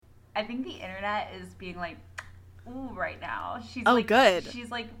I think the internet is being like, ooh, right now. She's good.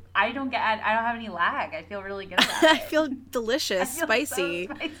 She's like, I don't have any lag. I feel really good about it. I feel delicious, I feel spicy.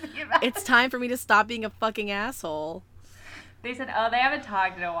 So spicy about it's time for me to stop being a fucking asshole. They said, oh, they haven't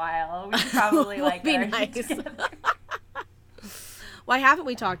talked in a while. We should probably like be nice. Why haven't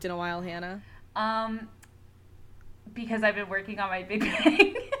we talked in a while, Hannah? Because I've been working on my Big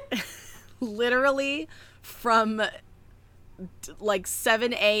Bang. Literally from like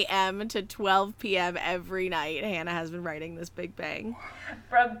 7 a.m. to 12 p.m. every night, Hannah has been writing this Big Bang.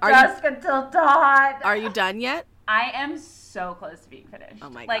 From dusk until dawn. Are you done yet? I am so close to being finished. Oh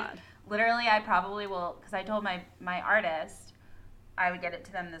my God. God. Literally, I probably will, because I told my artist I would get it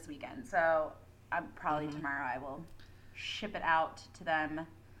to them this weekend. So probably tomorrow I will ship it out to them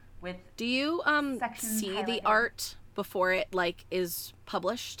with Do you see highlighted. The art before it like is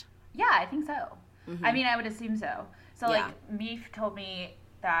published? Yeah, I think so. Mm-hmm. I mean, I would assume so. So like Meef told me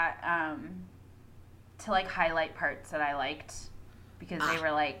that to like highlight parts that I liked because they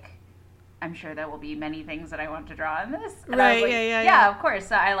were like, I'm sure there will be many things that I want to draw in this. And right, I was like, yeah, of course.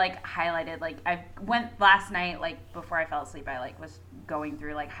 So I like highlighted, like I went last night, like before I fell asleep, I like was going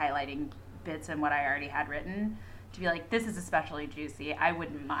through like highlighting bits and what I already had written to be like, this is especially juicy. I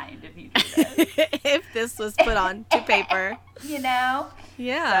wouldn't mind if you did this. If this was put on to paper. You know?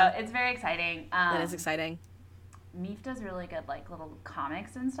 Yeah. So it's very exciting. That is exciting. Meef does really good like little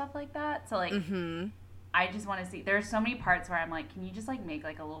comics and stuff like that. So like I just want to see, there's so many parts where I'm like, can you just like make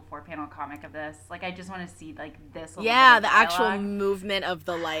like a little 4-panel comic of this? Like I just want to see like this little bit of the actual movement of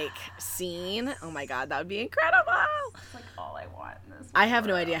the like scene. Oh my God, that would be incredible. It's like all I want in this world. I have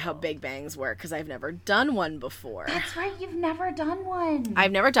no idea how Big Bangs work because I've never done one before. That's right, you've never done one.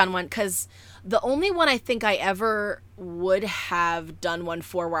 I've never done one because the only one I think I ever would have done one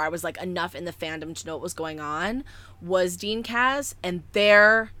for where I was like enough in the fandom to know what was going on was Dean Kaz, and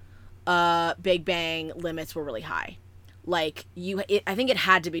their Big Bang limits were really high. Like I think it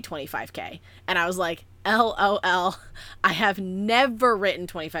had to be 25K, and I was like, LOL, I have never written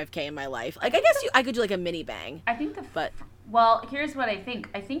 25K in my life. Like I guess I could do like a mini bang. I think well, here's what I think.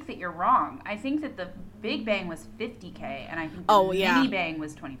 I think that you're wrong. I think that the Big Bang was 50K, and I think the mini bang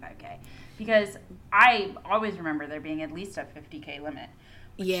was 25K. Because I always remember there being at least a 50K limit.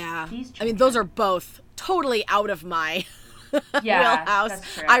 Yeah. I mean, those are both totally out of my wheelhouse.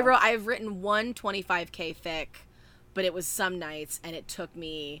 That's true. I've written one 25K fic, but it was some nights, and it took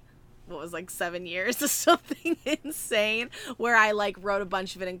me, what was like 7 years or something insane, where I like wrote a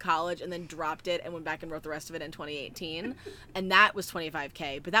bunch of it in college and then dropped it and went back and wrote the rest of it in 2018. And that was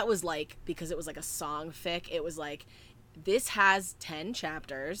 25K, but that was like, because it was like a song fic, it was like, this has 10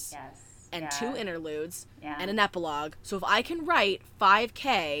 chapters. Yes. And 2 interludes and an Yeah. epilogue. So if I can write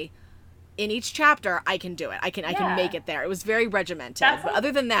 5K in each chapter, I can do it. I can make it there. It was very regimented. But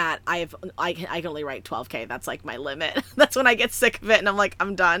other than that, I can only write 12K. That's like my limit. That's when I get sick of it and I'm like,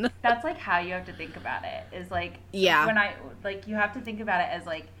 I'm done. That's like how you have to think about it. Is like you have to think about it as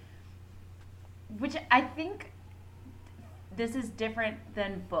like, which I think this is different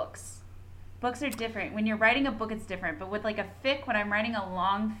than books. Books are different. When you're writing a book, it's different. But with like a fic, when I'm writing a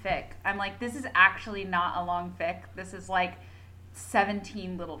long fic, I'm like, this is actually not a long fic. This is like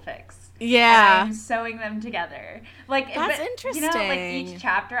 17 little fics. Yeah. And I'm sewing them together. Like that's interesting. You know, like each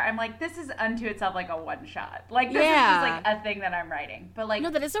chapter, I'm like, this is unto itself like a one shot. Like this is just like a thing that I'm writing. But like,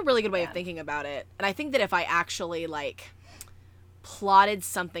 no, that is a really good way of thinking about it. And I think that if I actually like plotted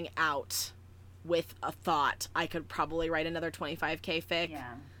something out with a thought, I could probably write another 25K fic. Yeah.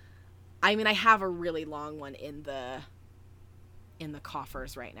 I mean, I have a really long one in the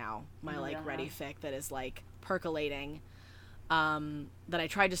coffers right now. My like ready fic that is like percolating. That I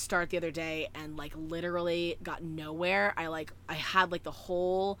tried to start the other day and like literally got nowhere. I had like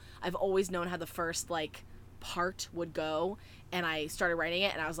I've always known how the first like part would go, and I started writing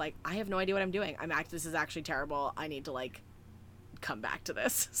it and I was like, I have no idea what I'm doing. This is actually terrible. I need to like come back to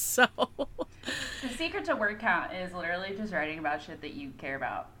this. So the secret to word count is literally just writing about shit that you care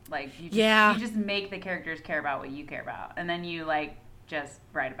about. Like you just make the characters care about what you care about, and then you like just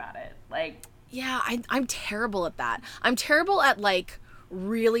write about it. Like I'm terrible at that. I'm terrible at like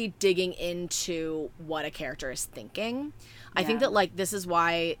really digging into what a character is thinking. I think that like this is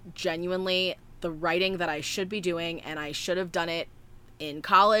why genuinely the writing that I should be doing, and I should have done it in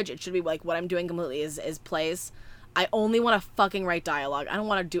college, it should be like what I'm doing completely is plays. I only want to fucking write dialogue. I don't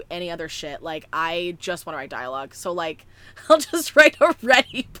want to do any other shit. Like, I just want to write dialogue. So, like, I'll just write a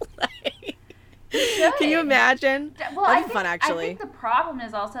ready play. Can you imagine? Well, that'd be fun, actually. I think the problem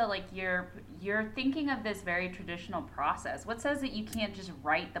is also, like, you're thinking of this very traditional process. What says that you can't just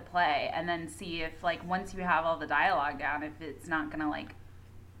write the play and then see if, like, once you have all the dialogue down, if it's not going to, like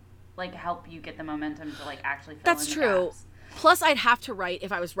like help you get the momentum to like actually fill That's in the true. gaps. Plus, I'd have to write,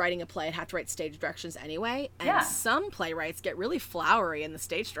 if I was writing a play, I'd have to write stage directions anyway. And some playwrights get really flowery in the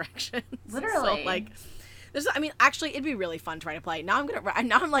stage directions. Literally. So, like, actually, it'd be really fun to write a play. Now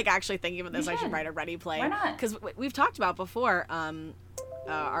I'm like actually thinking about this. I should write a ready play. Why not? Because we've talked about before,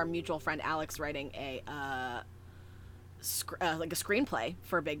 our mutual friend Alex writing a screenplay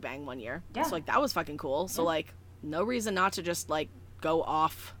for Big Bang one year. Yeah. So, like, that was fucking cool. So, like, no reason not to just, like, go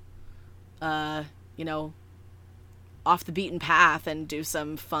off, off the beaten path and do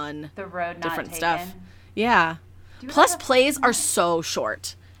some fun, the road not different taken. Stuff. Yeah. Plus, plays are so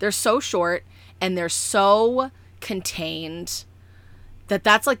short. They're so short and they're so contained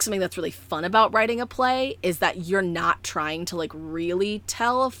that's like something that's really fun about writing a play, is that you're not trying to like really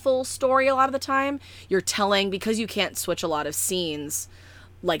tell a full story a lot of the time. You're telling, because you can't switch a lot of scenes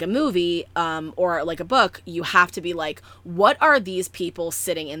like a movie or like a book, you have to be like, what are these people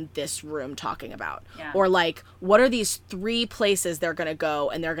sitting in this room talking about? Yeah. Or like, what are these 3 places they're going to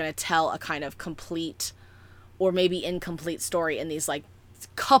go and they're going to tell a kind of complete or maybe incomplete story in these like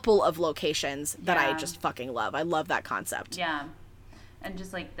couple of locations that I just fucking love. I love that concept. Yeah. And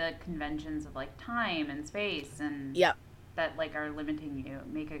just like the conventions of like time and space and that like are limiting you,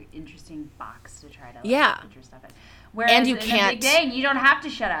 make an interesting box to try to like, put your stuff in. Whereas and you in can't. A Big Bang, you don't have to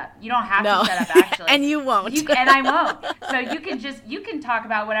shut up. You don't have to shut up, actually. And you won't. And I won't. So you can talk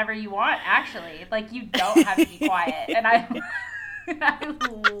about whatever you want, actually. Like, you don't have to be quiet. And I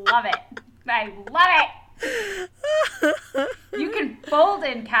love it. I love it. You can fold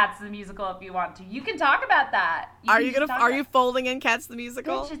in Cats the Musical if you want to. You can talk about that. Are you folding in Cats the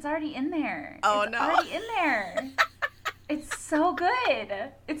Musical? Bitch, it's already in there. Oh, it's no. already in there. It's so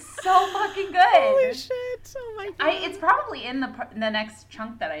good. It's so fucking good. Holy shit. Oh my god. It's probably in the next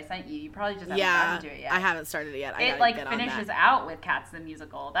chunk that I sent you. You probably just haven't gotten to it yet. I haven't started it yet. It like finishes out with Cats the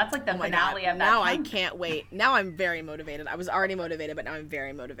Musical. That's like the finale of that Now chunk. I can't wait. Now I'm very motivated. I was already motivated, but now I'm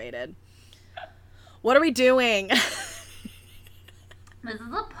very motivated. What are we doing? This is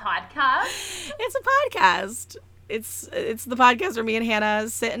a podcast. It's a podcast. It's the podcast where me and Hannah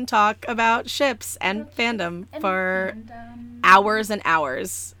sit and talk about ships and fandom for hours and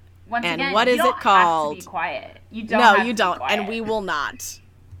hours. Once again, what is it called? You don't have to be quiet. You don't, and we will not.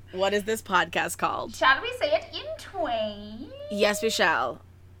 What is this podcast called? Shall we say it in twain? Yes, we shall.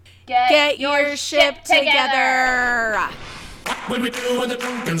 Get your ship together. What will we do with the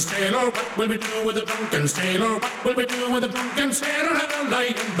drunken sailor? What will we do with the drunken sailor? What will we do with the drunken sailor at the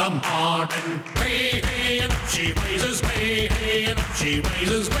light in the morning? Way, hey, and up she rises, way, hey, and up she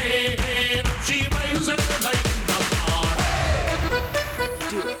rises, way, hey, and up she rises at the light in the morning.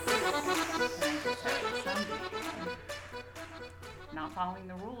 Do it. Not following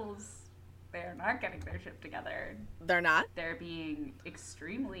the rules. They're not getting their ship together. They're not? They're being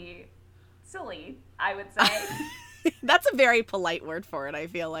extremely silly, I would say. That's a very polite word for it, I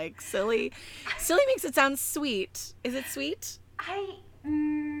feel like. Silly. Silly makes it sound sweet. Is it sweet? I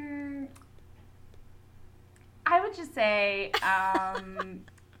would just say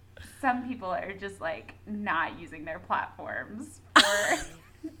some people are just, like, not using their platforms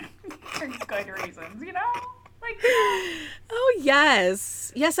for good reasons, you know? Like, oh,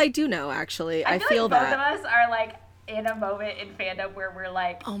 yes. Yes, I do know, actually. I feel like that. both of us are, like, in a moment in fandom where we're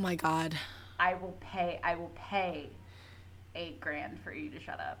like, oh, my God. I will pay $8,000 for you to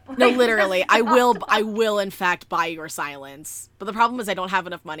shut up. No, literally, I will in fact buy your silence. But the problem is I don't have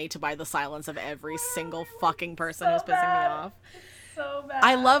enough money to buy the silence of every single fucking person who's pissing me off. So bad.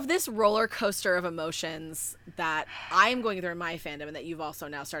 I love this roller coaster of emotions that I'm going through in my fandom and that you've also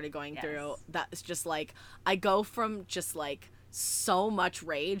now started going through. That's just like, I go from just like so much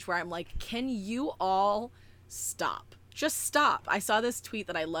rage where I'm like, can you all stop? Just stop. I saw this tweet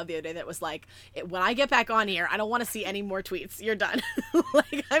that I love the other day that was like, when I get back on here, I don't want to see any more tweets. You're done.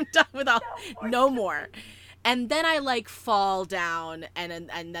 Like, I'm done with no more. And then I like fall down and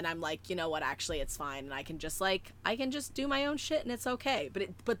then I'm like, you know what, actually it's fine. And I can just do my own shit and it's okay.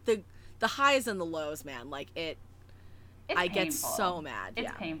 But the highs and the lows, man, like I painful. Get so mad.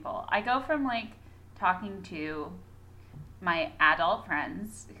 It's painful. I go from like talking to my adult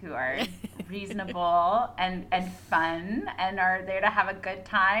friends who are reasonable and fun and are there to have a good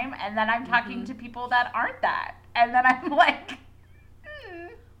time, and then I'm talking to people that aren't that, and then I'm like,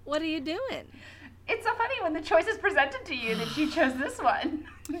 what are you doing? It's so funny when the choice is presented to you that you chose this one.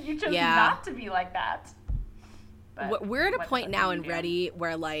 You chose not to be like that. But we're at a point now in Ready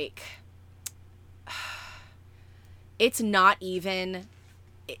where like it's not even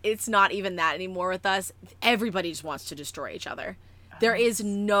that anymore with us. Everybody just wants to destroy each other. There is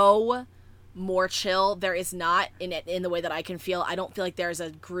no more chill. There is not in the way that I can feel. I don't feel like there's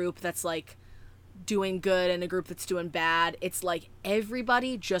a group that's like doing good and a group that's doing bad. It's like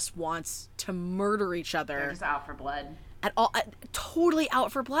everybody just wants to murder each other. They're just out for blood. At all, totally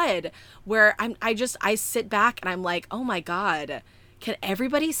out for blood. Where I sit back and I'm like, oh my God, can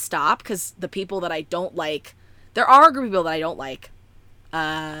everybody stop? Because the people that I don't like, there are a group of people that I don't like.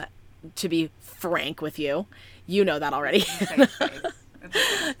 To be frank with you, you know that already.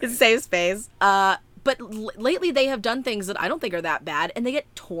 It's a safe space. But lately they have done things that I don't think are that bad, and they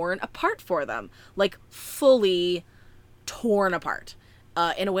get torn apart for them, like fully torn apart.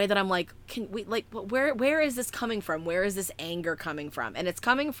 In a way that I'm like, can we, like, where is this coming from? Where is this anger coming from? And it's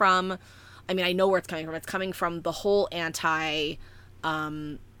coming from, I mean, I know where it's coming from. It's coming from the whole anti,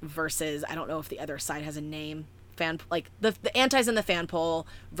 versus, I don't know if the other side has a name, like the antis in the fan poll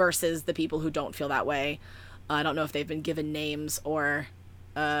versus the people who don't feel that way. I don't know if they've been given names or,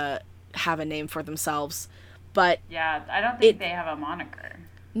 have a name for themselves, but yeah, I don't think they have a moniker.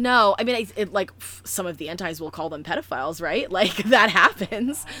 No, I mean, it like some of the antis will call them pedophiles, right? Like that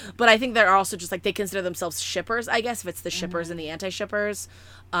happens. But I think they're also just like, they consider themselves shippers, I guess, if it's the shippers and the anti-shippers.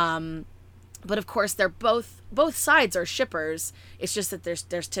 But of course, they're both sides are shippers. It's just that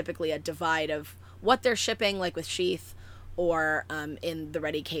there's typically a divide of what they're shipping, like with Sheath, or in the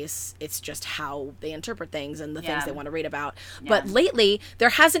Ready case, it's just how they interpret things and the things they want to read about. Yeah. But lately, there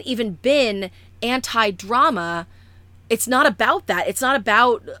hasn't even been anti-drama. It's not about that. It's not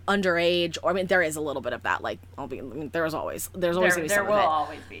about underage, or I mean, there is a little bit of that. Like, there's always gonna be some of it. There will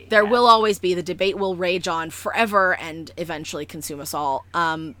always be. There will always be. The debate will rage on forever and eventually consume us all.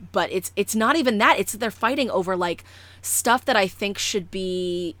 But it's not even that. It's that they're fighting over like stuff that I think should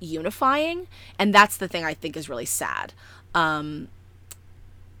be unifying, and that's the thing I think is really sad. So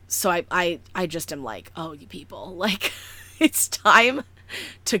I just am like, oh, you people, like, it's time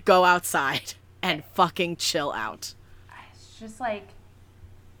to go outside and fucking chill out. It's just like,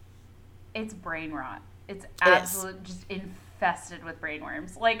 it's brain rot. It's absolutely just infested with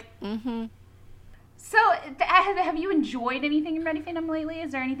brainworms. Like, So, have you enjoyed anything in Ready Fandom lately?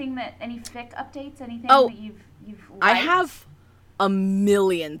 Is there anything any fic updates? Anything that you've liked? I have a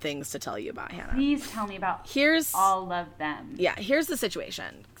million things to tell you about, Hannah. Please tell me about all of them. Yeah, here's the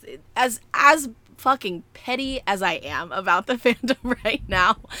situation. As fucking petty as I am about the fandom right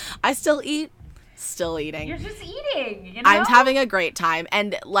now, I still eating. You're just eating, you know? I'm having a great time.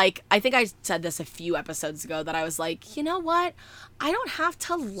 And like, I think I said this a few episodes ago that I was like, you know what? I don't have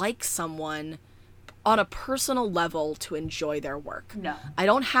to like someone on a personal level to enjoy their work. No. I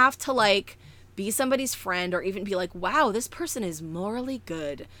don't have to like be somebody's friend or even be like, wow, this person is morally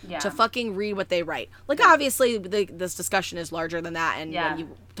good to fucking read what they write. Like, obviously this discussion is larger than that. And when you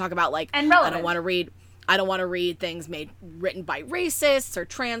talk about like, I don't want to read things written by racists or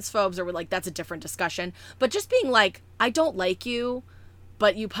transphobes, or like, that's a different discussion. But just being like, I don't like you,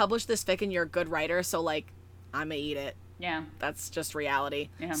 but you publish this fic and you're a good writer, so like, I'm gonna eat it. Yeah. That's just reality.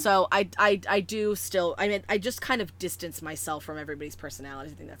 Yeah. So I do still, I mean, I just kind of distance myself from everybody's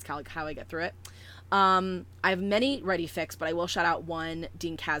personalities. I think that's how I get through it. I have many Ready fics, but I will shout out one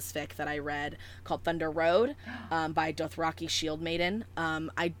Dean Kaz fic that I read called Thunder Road by Dothraki Shield Maiden.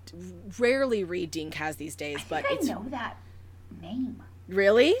 I rarely read Dean Kaz these days, but I know that name.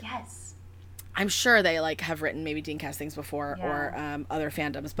 Really? Yes. I'm sure they like have written maybe Dean Kaz things before or other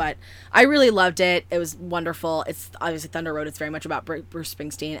fandoms, but I really loved it. It was wonderful. It's obviously Thunder Road. It's very much about Bruce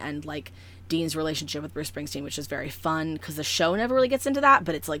Springsteen and like Dean's relationship with Bruce Springsteen, which is very fun because the show never really gets into that,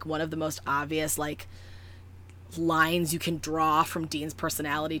 but it's like one of the most obvious like lines you can draw from Dean's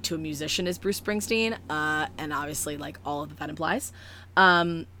personality to a musician is Bruce Springsteen, and obviously like all of that implies.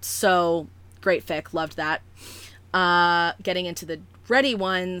 So great fic, loved that. Getting into the Ready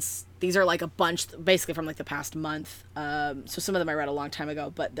ones, these are like a bunch basically from like the past month. So some of them I read a long time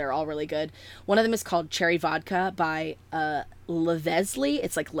ago, but they're all really good. One of them is called Cherry Vodka by Levesley.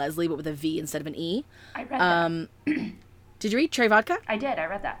 It's like Leslie, but with a V instead of an E. I read that. Did you read Cherry Vodka? I did. I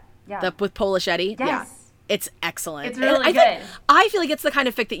read that. Yeah. With Polish Eddie? Yes. Yeah. It's excellent. It's really good. I feel like it's the kind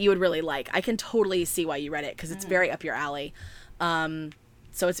of fic that you would really like. I can totally see why you read it because it's very up your alley.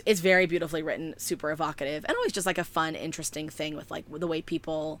 So it's very beautifully written, super evocative, and always just like a fun, interesting thing with like the way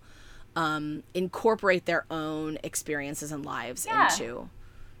people incorporate their own experiences and lives into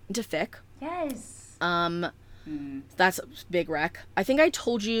fic. Yes. That's a big rec. I think I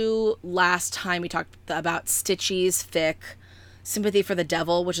told you last time we talked about Stitchy's fic, Sympathy for the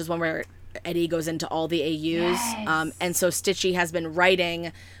Devil, which is one where Eddie goes into all the AUs. Yes. And so Stitchy has been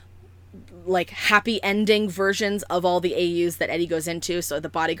writing like happy ending versions of all the AUs that Eddie goes into. So the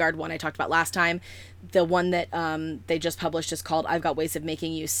Bodyguard one I talked about last time, the one that they just published is called I've Got Ways of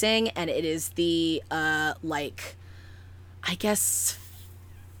Making You Sing, and it is the like I guess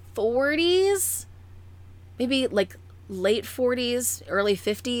 40s, maybe like late 40s, early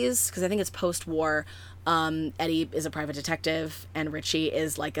 50s, because I think it's post-war. Eddie is a private detective and Richie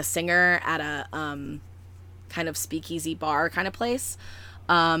is like a singer at a kind of speakeasy bar kind of place.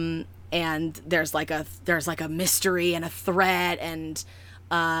 And there's like a mystery and a threat, and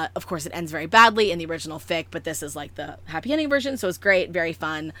of course it ends very badly in the original fic, but this is like the happy ending version, so it's great, very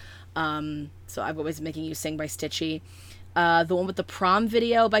fun. So I've always Making You Sing by Stitchy. The one with the prom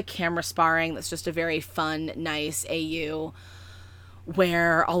video by Camera Sparring, that's just a very fun, nice AU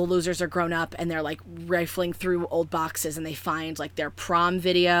where all the losers are grown up and they're like rifling through old boxes and they find like their prom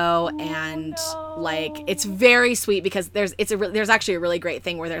video. Like it's very sweet because there's actually a really great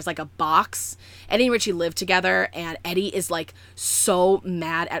thing where there's like a box. Eddie and Richie live together and Eddie is like so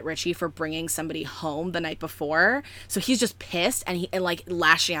mad at Richie for bringing somebody home the night before, so he's just pissed and like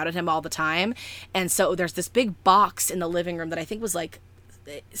lashing out at him all the time. And so there's this big box in the living room that I think was like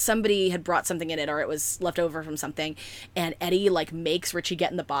somebody had brought something in it or it was left over from something, and Eddie like makes Richie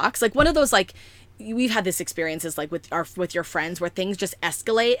get in the box. Like one of those, like we've had this experiences like with your friends where things just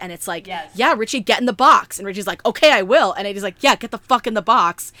escalate and it's like, yes. Yeah, Richie, get in the box, and Richie's like, okay, I will, and Eddie's like, yeah, get the fuck in the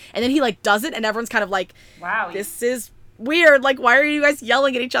box, and then he like does it and everyone's kind of like, wow, this is weird, like why are you guys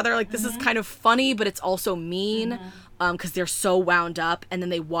yelling at each other, like this is kind of funny but it's also mean, because they're so wound up. And then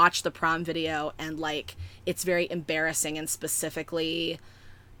they watch the prom video and like it's very embarrassing and specifically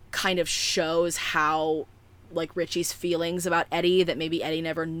kind of shows how like Richie's feelings about Eddie that maybe Eddie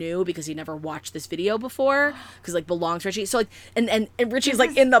never knew because he never watched this video before, because like belongs to Richie. So like and Richie's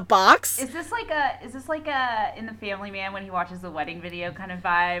like in the box. Is this like a in the Family Man when he watches the wedding video kind of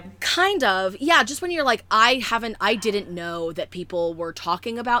vibe? Kind of, yeah. Just when you're like, I didn't know that people were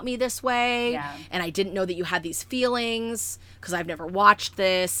talking about me this way, yeah. And I didn't know that you had these feelings because I've never watched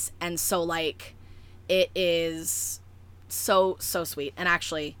this, and so like it is so sweet, and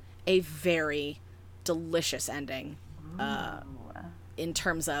actually a very delicious ending in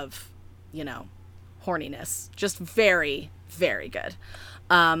terms of, you know, horniness. Just very, very good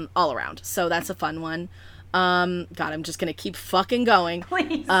all around. So that's a fun one. God, I'm just gonna keep fucking going.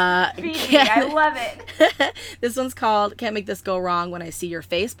 Please, I love it. This one's called Can't Make This Go Wrong When I See Your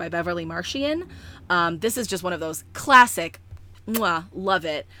Face by Beverly Martian. This is just one of those classic, love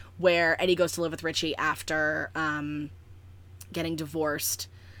it, where Eddie goes to live with Richie after getting divorced.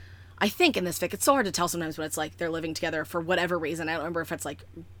 I think in this fic, it's so hard to tell sometimes when it's like they're living together for whatever reason. I don't remember if it's like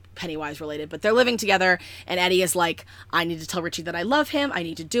Pennywise related, but they're living together and Eddie is like, I need to tell Richie that I love him. I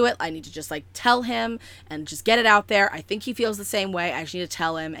need to do it. I need to just like tell him and just get it out there. I think he feels the same way. I just need to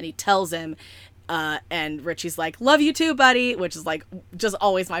tell him. And he tells him, and Richie's like, love you too, buddy, which is like just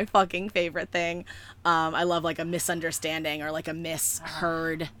always my fucking favorite thing. I love like a misunderstanding or like a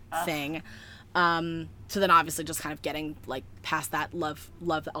misheard thing. So then obviously just kind of getting like past that, love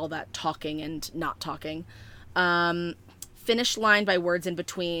all that talking and not talking. Finish Line by Words in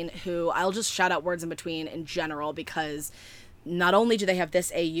Between, who I'll just shout out Words in Between in general because not only do they have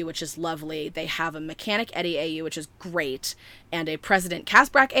this AU, which is lovely, they have a Mechanic Eddie AU, which is great, and a President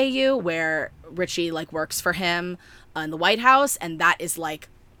Kasbrak AU where Richie like works for him in the White House, and that is like,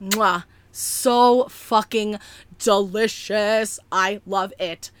 so fucking delicious. I love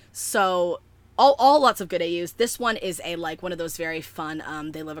it. So all lots of good AUs. This one is a like one of those very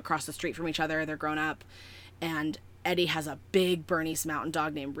fun, they live across the street from each other, they're grown up, and Eddie has a big Bernese Mountain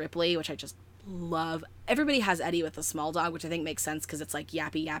Dog named Ripley, which I just love. Everybody has Eddie with a small dog, which I think makes sense because it's like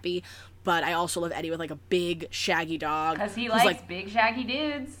yappy, but I also love Eddie with like a big shaggy dog. Because he likes like, big shaggy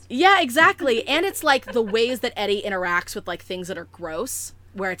dudes. Yeah, exactly. And it's like the ways that Eddie interacts with like things that are gross,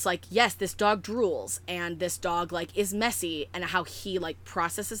 where it's like, yes, this dog drools and this dog like is messy, and how he like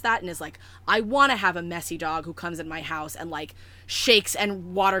processes that and is like, I want to have a messy dog who comes in my house and like shakes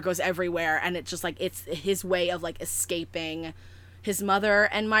and water goes everywhere, and it's just like it's his way of like escaping his mother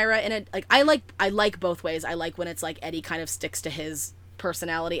and Myra. And it like I like both ways. I like when it's like Eddie kind of sticks to his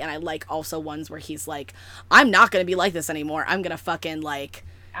personality, and I like also ones where he's like, I'm not gonna be like this anymore, I'm gonna fucking like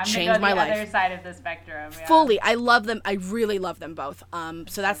change my life. Other side of the spectrum. Yeah. Fully. I love them. I really love them both.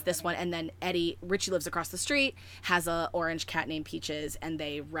 So that's this one. And then Richie lives across the street, has a orange cat named Peaches, and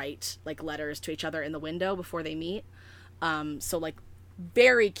they write like letters to each other in the window before they meet. So like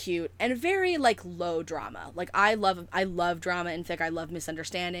very cute and very like low drama. Like I love drama in fic. I love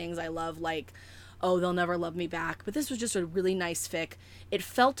misunderstandings. I love like, oh, they'll never love me back. But this was just a really nice fic. It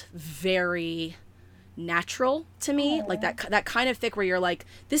felt very natural to me. Like that kind of fic where you're like,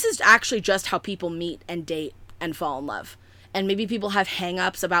 this is actually just how people meet and date and fall in love. And maybe people have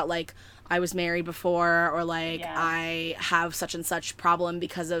hang-ups about like, I was married before, or like I have such and such problem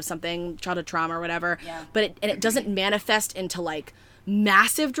because of something, childhood trauma or whatever. Yeah. But it doesn't manifest into like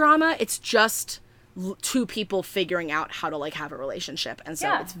massive drama. It's just two people figuring out how to like have a relationship. And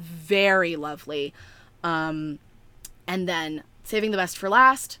so it's very lovely. And then saving the best for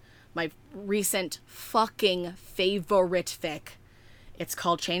last, my recent fucking favorite fic. It's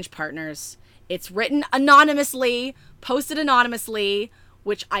called Change Partners. It's written anonymously, posted anonymously,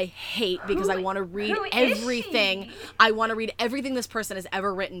 which I hate because I want to read everything. I want to read everything this person has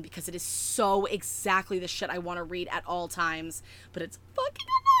ever written because it is so exactly the shit I want to read at all times. But it's fucking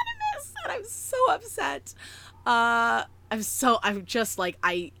anonymous, and I'm so upset. I'm just like,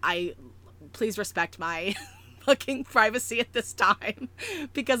 I please respect my fucking privacy at this time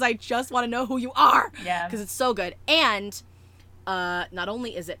because I just want to know who you are. Yeah. Because it's so good. And not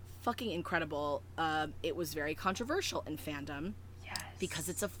only is it fucking incredible, it was very controversial in fandom. Yes. Because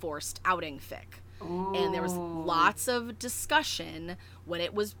it's a forced outing fic. Ooh. And there was lots of discussion when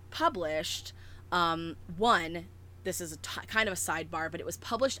it was published. One, this is kind of a sidebar, but it was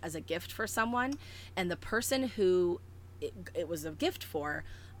published as a gift for someone, and the person who it was a gift for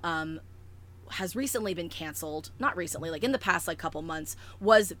has recently been canceled. Not recently, like in the past like couple months,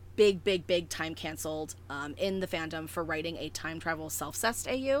 was big time canceled in the fandom for writing a time travel self-cessed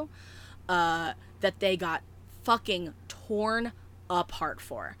AU that they got fucking torn apart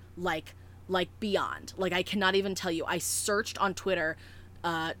for, like beyond. Like, I cannot even tell you. I searched on Twitter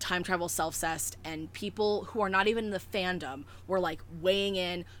time travel self-cessed, and people who are not even in the fandom were like weighing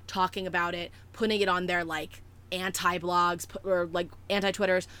in, talking about it, putting it on their like anti-blogs or like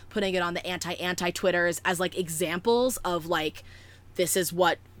anti-Twitters, putting it on the anti-Twitters as like examples of like, this is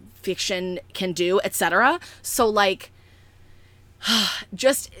what fiction can do, etc. So like,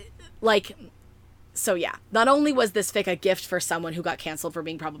 just like, so yeah, not only was this fic a gift for someone who got canceled for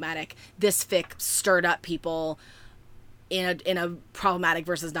being problematic, this fic stirred up people in a problematic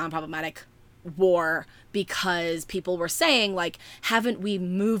versus non-problematic war, because people were saying like, haven't we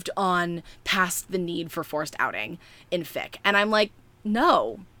moved on past the need for forced outing in fic? And I'm like,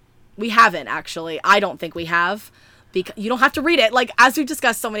 no, we haven't actually. I don't think we have, because you don't have to read it. Like, as we've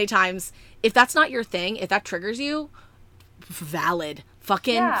discussed so many times, if that's not your thing, if that triggers you, valid,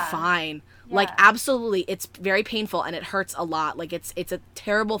 fucking fine. Yeah. Like, absolutely, it's very painful and it hurts a lot. Like, it's a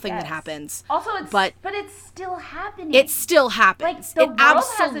terrible thing that happens. Also, but it's still happening. It still happens. Like, the it world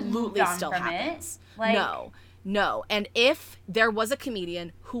absolutely hasn't still moved on happens. From it. Like, no. And if there was a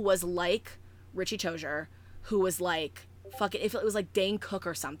comedian who was like Richie Tozier, who was like, fuck it, if it was like Dane Cook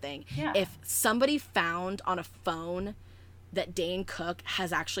or something, if somebody found on a phone that Dane Cook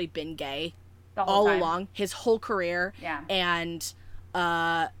has actually been gay all along, his whole career, and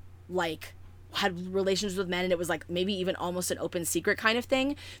like had relations with men, and it was like maybe even almost an open secret kind of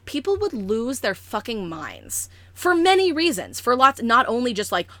thing, people would lose their fucking minds for many reasons, for lots, not only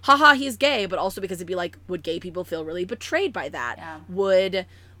just like, haha, he's gay, but also because it'd be like, would gay people feel really betrayed by that? Would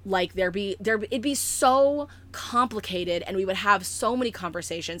like it'd be so complicated, and we would have so many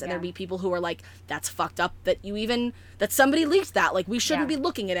conversations, and there'd be people who are like, that's fucked up that somebody leaked that, like, we shouldn't be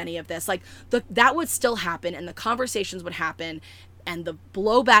looking at any of this, like, that would still happen, and the conversations would happen, and the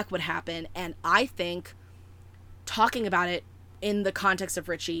blowback would happen. And I think talking about it in the context of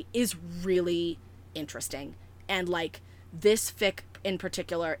Richie is really interesting. And like, this fic in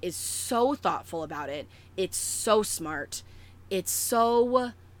particular is so thoughtful about it. It's so smart. It's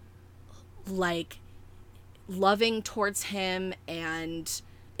so like loving towards him, and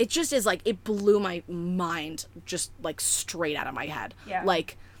it just is like, it blew my mind just like straight out of my head.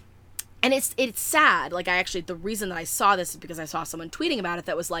 Like, and it's sad. Like, the reason that I saw this is because I saw someone tweeting about it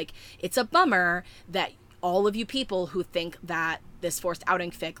that was like, it's a bummer that all of you people who think that this forced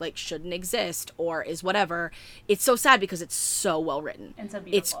outing fic like shouldn't exist or is whatever, it's so sad because it's so well written. And so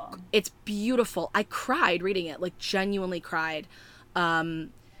beautiful. It's beautiful. I cried reading it, like genuinely cried.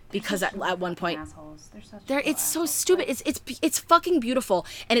 Because at one point, it's so stupid. It's fucking beautiful,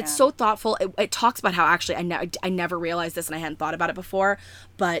 and it's so thoughtful. It talks about how, actually, I never realized this, and I hadn't thought about it before,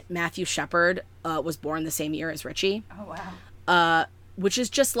 but Matthew Shepard was born the same year as Richie. Oh wow. Which is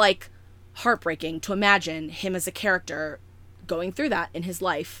just like heartbreaking to imagine him as a character going through that in his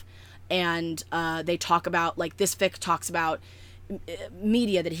life. And they talk about, like, this fic talks about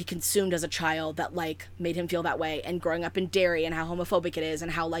media that he consumed as a child that like made him feel that way, and growing up in Derry, and how homophobic it is,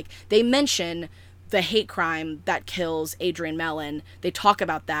 and how like they mention the hate crime that kills Adrian Mellon, they talk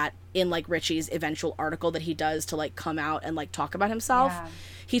about that in like Richie's eventual article that he does to like come out and like talk about himself. Yeah.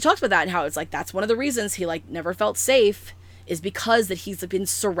 He talks about that and how it's like that's one of the reasons he like never felt safe is because that he's been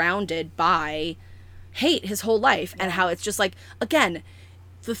surrounded by hate his whole life. And how it's just like, again,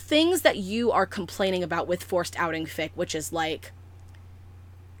 the things that you are complaining about with forced outing fic, which is like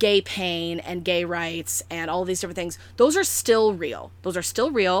gay pain and gay rights and all these different things, those are still real. Those are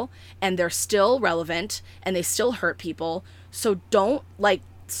still real, and they're still relevant, and they still hurt people. So don't like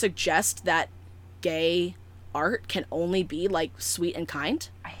suggest that gay art can only be like sweet and kind.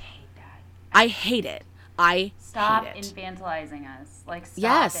 I hate that. I hate it. Stop hate it. infantilizing us. Like, stop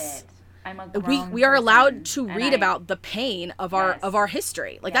Yes. it. I'm a grown We are allowed person, to and read about the pain of our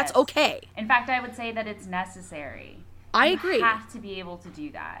history. Like, that's okay. In fact, I would say that it's necessary. I agree. You have to be able to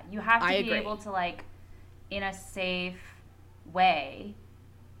do that. You have to be agree. able to, like, in a safe way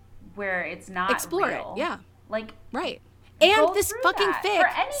where it's not Explore real. it. Yeah. Like, right. go And this through fucking that for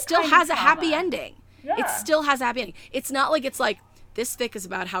fic any still kind has of a happy trauma. ending. Yeah. It still has a happy ending. It's not like it's like, this fic is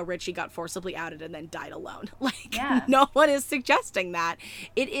about how Richie got forcibly outed and then died alone. Like, Yeah. no one is suggesting that.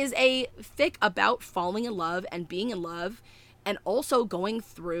 It is a fic about falling in love and being in love and also going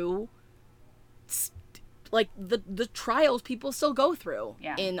through, like, the trials people still go through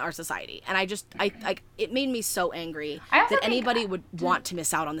in our society. And it made me so angry I also that think anybody would want to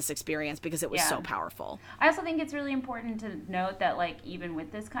miss out on this experience because it was so Yeah. powerful. I also think it's really important to note that, like, even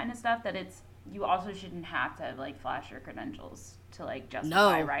with this kind of stuff, that you also shouldn't have to, like, flash your credentials to, like,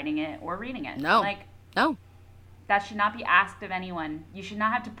 justify writing it or reading it. No. Like, No. that should not be asked of anyone. You should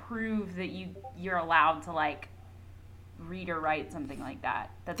not have to prove that you're allowed to, like, read or write something like that.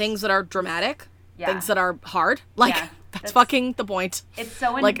 That's, Things that are dramatic, Yeah. things that are hard. Like, Yeah, that's fucking the point. It's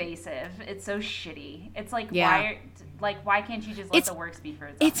so Like, invasive. It's so shitty. It's like, Yeah. why can't you just let the work speak for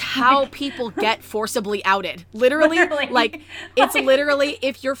itself? It's how people get forcibly outed. Literally. Like, it's literally,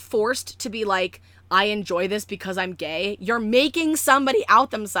 if you're forced to be like, I enjoy this because I'm gay, you're making somebody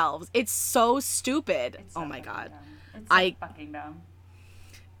out themselves. It's so stupid. It's so oh my fucking God. dumb. It's so fucking dumb.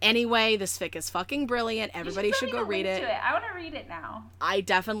 Anyway, this fic is fucking brilliant. Everybody should go read it. I want to read it now. I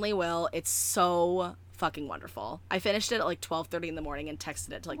definitely will. It's so fucking wonderful. I finished it at like 12:30 in the morning and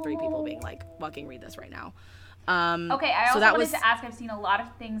texted it to like 3 people being like, fucking read this right now. Okay, I also wanted to ask, I've seen a lot of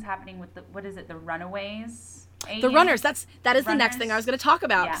things happening with the Runaways? The Runners. That is the next thing I was going to talk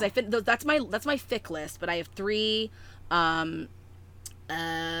about because Yeah. that's my fic list, but I have 3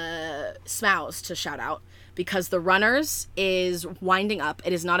 SMOUs to shout out because The Runners is winding up.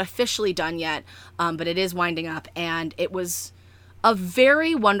 It is not officially done yet, but it is winding up, and it was a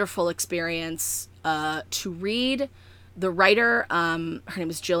very wonderful experience to read. The writer, her name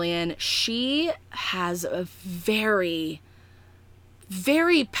is Jillian. She has a very,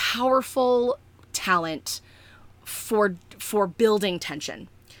 very powerful talent for building tension.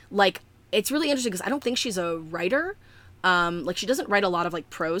 Like, it's really interesting because I don't think she's a writer. Like, she doesn't write a lot of like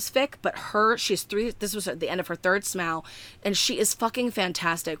prose fic, but this was at the end of her 3rd SMOU, and she is fucking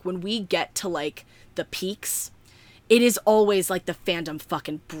fantastic. When we get to like the peaks, it is always like the fandom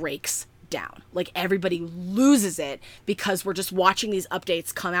fucking breaks down. Like, everybody loses it because we're just watching these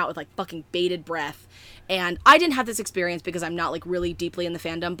updates come out with like fucking bated breath. And I didn't have this experience because I'm not like really deeply in the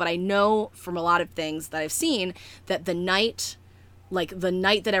fandom, but I know from a lot of things that I've seen that the night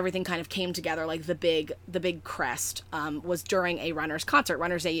that everything kind of came together, like the big crest, was during a Runners concert.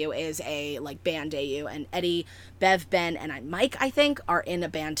 Runners AU is a like band AU, and Eddie, Bev, Ben, and Mike, I think, are in a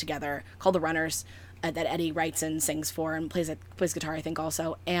band together called the Runners that Eddie writes and sings for and plays guitar, I think,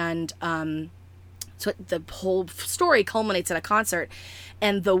 also. And so the whole story culminates at a concert,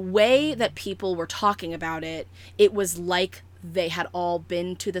 and the way that people were talking about it, it was like they had all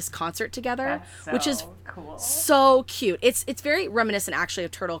been to this concert together. That's so which is cool. So cute. It's very reminiscent actually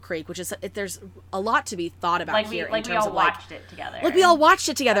of Turtle Creek, which is there's a lot to be thought about here in terms of like watched it together. Like, we all watched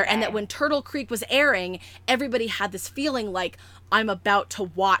it together, Okay. and that when Turtle Creek was airing, everybody had this feeling like, I'm about to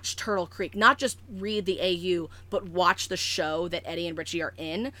watch Turtle Creek, not just read the AU, but watch the show that Eddie and Richie are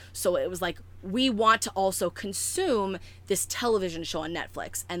in. So it was like, we want to also consume this television show on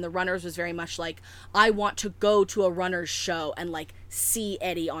Netflix. And the Runners was very much like, I want to go to a Runners show and like see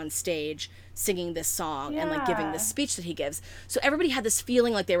Eddie on stage singing this song and like giving this speech that he gives. So everybody had this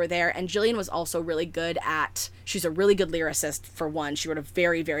feeling like they were there. And Jillian was also really good she's a really good lyricist, for one. She wrote a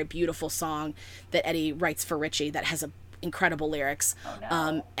very, very beautiful song that Eddie writes for Richie that has incredible lyrics. Oh,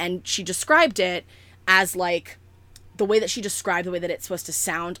 no. And she described it as like, the way that she described the way that it's supposed to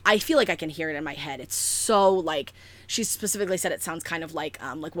sound, I feel like I can hear it in my head. It's so like, she specifically said it sounds kind of like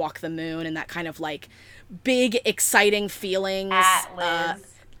Walk the Moon, and that kind of like big exciting feelings.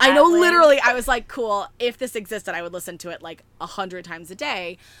 I know, literally, I was like, cool, if this existed, I would listen to it like 100 times a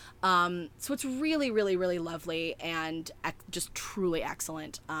day. So it's really, really, really lovely and just truly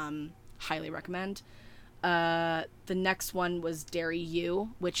excellent. Highly recommend. The next one was Dairy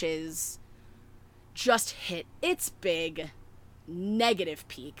U, which is just hit its big negative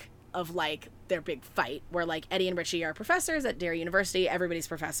peak of like their big fight where like Eddie and Richie are professors at Dairy University. Everybody's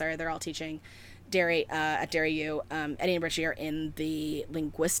professor. They're all teaching Dairy at Dairy U. Eddie and Richie are in the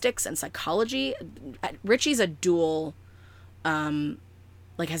linguistics and psychology. Richie's a dual,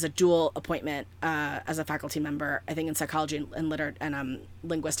 has a dual appointment as a faculty member, I think, in psychology and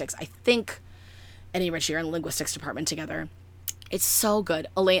linguistics. I think Eddie and Richie are in the linguistics department together. It's so good.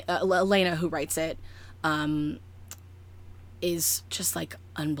 Elena, who writes it, is just like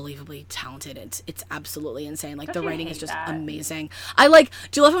unbelievably talented. It's absolutely insane. Like the writing is just amazing. Do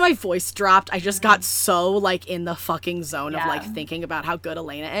you love how my voice dropped? I just got so like in the fucking zone of like thinking about how good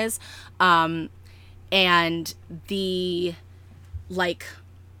Elena is. And the like,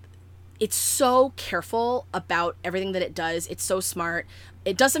 it's so careful about everything that it does. It's so smart.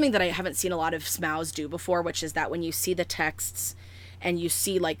 It does something that I haven't seen a lot of SMAUs do before, which is that when you see the texts and you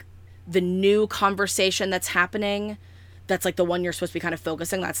see like the new conversation that's happening, that's like the one you're supposed to be kind of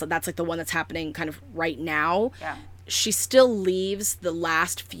focusing. That's like the one that's happening kind of right now. Yeah. She still leaves the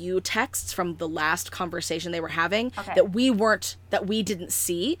last few texts from the last conversation they were having that we didn't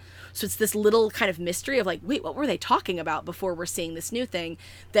see. So it's this little kind of mystery of like, wait, what were they talking about before we're seeing this new thing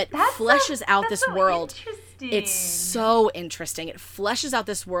that fleshes out this world. It's so interesting. It fleshes out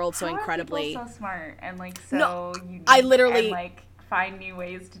this world so incredibly. How are people so smart and like so unique I literally and like find new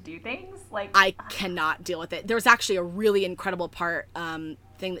ways to do things? Like I cannot deal with it. There was actually a really incredible part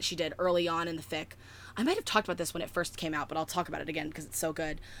thing that she did early on in the fic. I might have talked about this when it first came out, but I'll talk about it again because it's so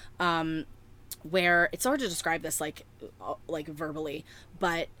good. Where it's hard to describe this like verbally,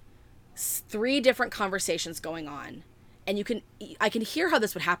 but 3 different conversations going on, and I can hear how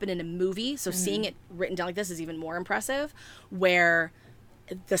this would happen in a movie. So seeing it written down like this is even more impressive. Where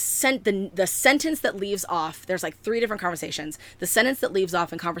the sentence that leaves off, there's like 3 different conversations. The sentence that leaves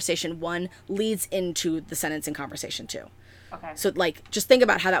off in conversation 1 leads into the sentence in conversation 2. Okay. So, like, just think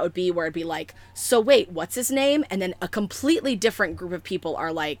about how that would be, where it'd be like, so wait, what's his name? And then a completely different group of people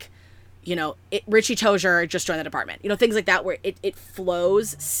are like, you know, Richie Tozier just joined the department. You know, things like that, where it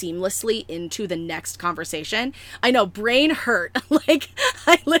flows seamlessly into the next conversation. I know, brain hurt. Like,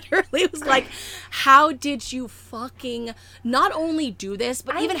 I literally was like, how did you fucking not only do this,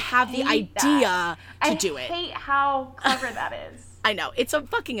 but even have the idea to do it? I hate how clever that is. I know. It's a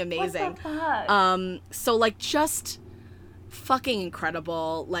fucking amazing. What the fuck? So, like, just fucking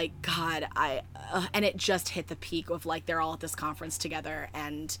incredible. Like, God, and it just hit the peak of like they're all at this conference together,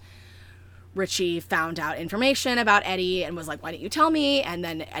 and Richie found out information about Eddie and was like, why didn't you tell me? And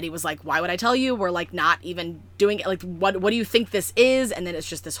then Eddie was like, why would I tell you? We're like not even doing it. Like, what do you think this is? And then it's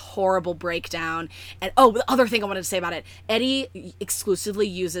just this horrible breakdown. And the other thing I wanted to say about it, Eddie exclusively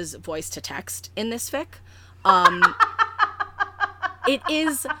uses voice to text in this fic. It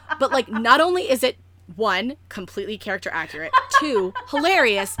is, but like, not only is it 1, completely character accurate, 2,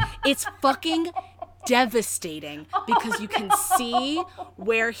 hilarious, it's fucking devastating because you can see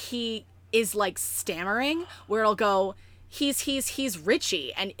where he is like stammering, where it'll go, he's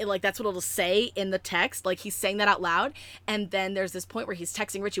Richie, and like that's what it'll say in the text, like he's saying that out loud, and then there's this point where he's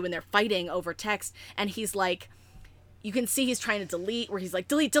texting Richie when they're fighting over text, and he's like, you can see he's trying to delete, where he's like,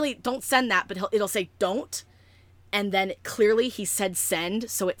 delete, don't send that, but it'll say don't, and then clearly he said send,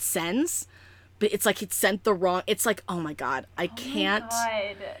 so it sends, but it's like it sent the wrong, it's like, oh my God, I can't.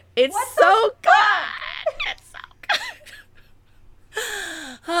 God. It's so good. It's so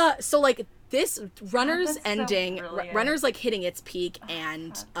good. So like this Runner's ending, so Runner's like hitting its peak,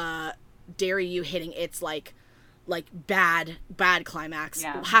 and Dairy U hitting its like bad climax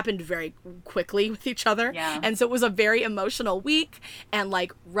happened very quickly with each other. Yeah. And so it was a very emotional week, and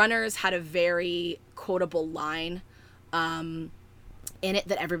like Runners had a very quotable line in it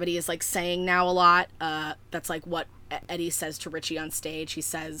that everybody is like saying now a lot. That's like what Eddie says to Richie on stage. He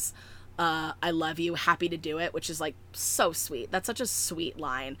says, I love you, happy to do it, which is like so sweet. That's such a sweet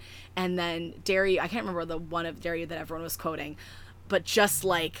line. And then Dairy, I can't remember the one of Dairy that everyone was quoting, but just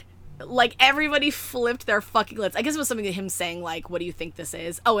like everybody flipped their fucking lips. I guess it was something to him saying like, what do you think this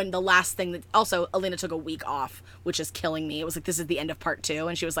is? Oh, and the last thing that also Elena took a week off, which is killing me. It was like, this is the end of part 2.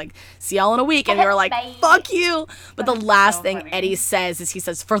 And she was like, see y'all in a week. And we were like, fuck you. But the last thing Eddie says is he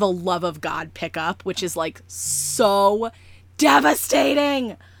says, for the love of God, pick up, which is like so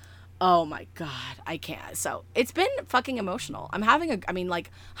devastating. Oh my God, I can't. So it's been fucking emotional. I'm having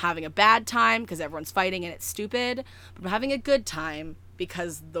a bad time because everyone's fighting and it's stupid, but I'm having a good time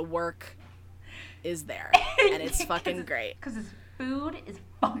because the work is there and it's fucking great. Because his food is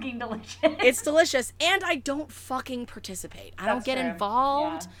fucking delicious. It's delicious, and I don't fucking participate. I don't get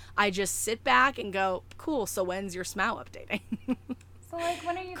involved. Yeah. I just sit back and go, cool, so when's your SMAU updating? So, like,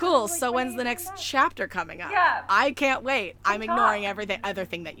 when are you... Cool, like, so when's the next chapter coming up? Yeah. I can't wait. I'm ignoring other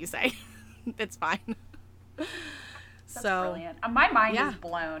thing that you say. It's fine. That's brilliant. My mind is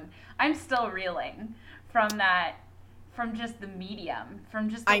blown. I'm still reeling from just the medium, from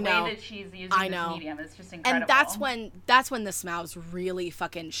just the way that she's using this medium. It's just incredible. And that's when the SMAUs really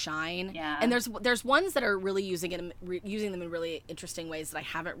fucking shine. Yeah. And there's ones that are really using them in really interesting ways that I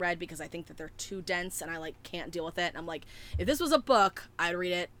haven't read because I think that they're too dense and I like can't deal with it. And I'm like, if this was a book, I'd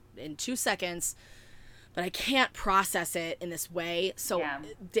read it in 2 seconds, but I can't process it in this way. So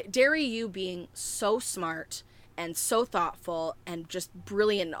Derry Yu being so smart and so thoughtful and just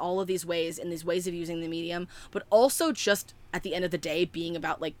brilliant in all of these ways of using the medium, but also just at the end of the day being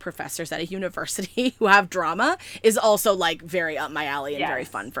about like professors at a university who have drama is also like very up my alley and very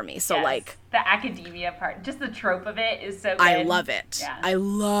fun for me. So like the academia part, just the trope of it is so good. I love it. Yeah. I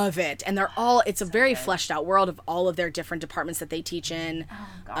love it. And it's a very fleshed out world of all of their different departments that they teach in. Oh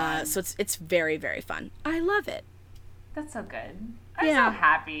God. So it's very, very fun. I love it. That's so good. I'm so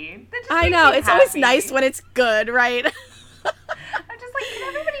happy. I know. It's always nice when it's good, right? I'm just like, can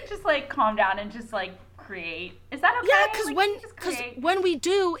everybody just like calm down and just like create? Is that okay? Yeah, because when we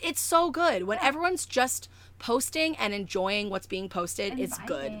do, it's so good. When everyone's just posting and enjoying what's being posted, it's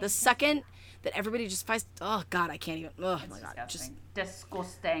good. The second that everybody just finds, oh God, I can't even. Oh my God, just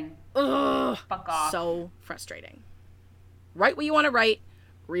disgusting. Ugh, fuck off. So frustrating. Write what you want to write.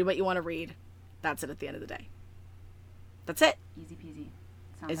 Read what you want to read. That's it at the end of the day. That's it. Easy peasy.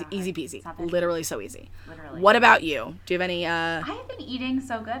 It's easy peasy. Literally so easy. Literally. What about you? Do you have any I have been eating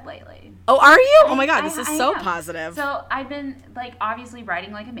so good lately. Oh, are you? Oh my God, this is so positive. So I've been like obviously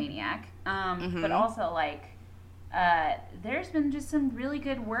writing like a maniac. But also like there's been just some really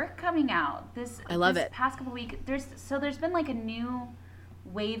good work coming out. This past couple weeks there's been like a new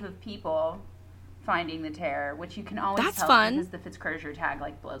wave of people finding the terror, which you can always tell because the Fitzcrosier tag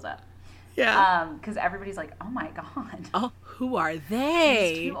like blows up. Yeah. Because everybody's like, oh my God. Oh, who are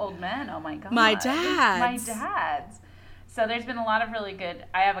they? These 2 old men. Oh my God. My dads. My dads. So there's been a lot of really good.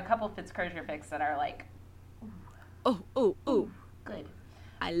 I have a couple Fitzcrosier picks that are like, ooh, good.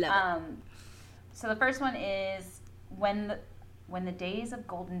 I love it. So the first one is when the days of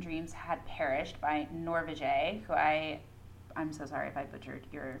golden dreams had perished by Voyager, who I'm so sorry if I butchered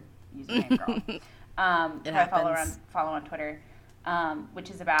your username, girl. It I follow on Twitter.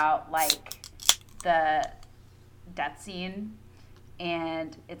 Which is about like the death scene,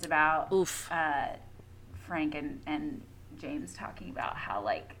 and it's about Frank and James talking about how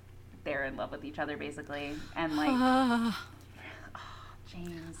like they're in love with each other basically, and like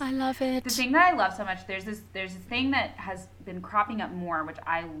James, I love it. The thing that I love so much, there's this thing that has been cropping up more, which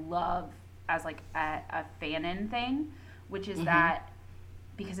I love as like a fanon thing, which is that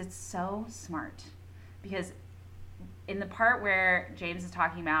because it's so smart, because in the part where James is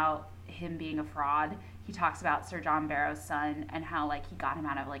talking about him being a fraud, he talks about Sir John Barrow's son and how like he got him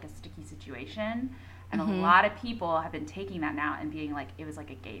out of like a sticky situation, and a lot of people have been taking that now and being like it was like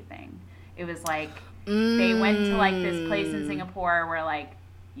a gay thing. It was like they went to like this place in Singapore where like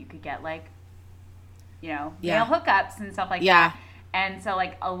you could get like male hookups and stuff like that. And so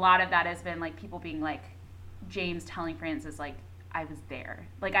like a lot of that has been like people being like James telling Francis like I was there.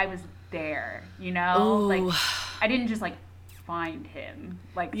 Like I was there, Ooh. Like I didn't just like find him.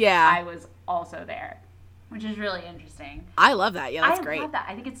 Like I was also there, which is really interesting. I love that. Yeah, that's great. I love that.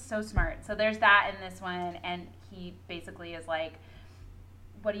 I think it's so smart. So there's that in this one, and he basically is like,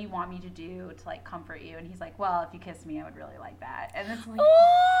 what do you want me to do to like comfort you? And he's like, well, if you kiss me, I would really like that. And it's like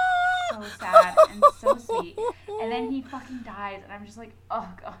so sad and so sweet. And then he fucking dies, and I'm just like, oh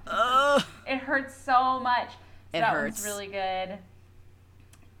God. It hurts so much. So that one's really good.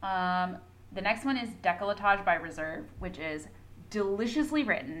 The next one is Décolletage by Reserve, which is deliciously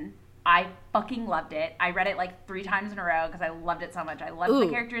written. I fucking loved it. I read it like 3 times in a row because I loved it so much. I loved the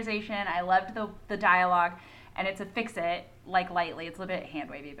characterization. I loved the dialogue. And it's a fix-it, like lightly. It's a little bit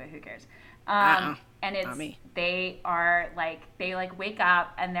hand-wavy, but who cares? And it's, they are like, they like wake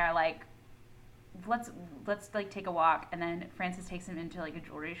up and they're like, let's like take a walk. And then Francis takes him into like a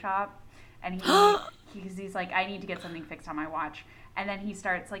jewelry shop. And he's like, I need to get something fixed on my watch. And then he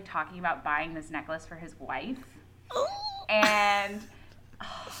starts like talking about buying this necklace for his wife. And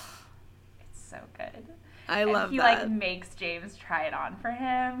it's so good. I love that. He like makes James try it on for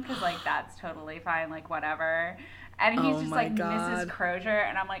him because like that's totally fine, like whatever. And he's Oh just my like God. Mrs. Crozier,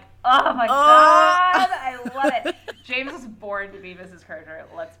 and I'm like, oh my God, I love it. James was born to be Mrs. Crozier.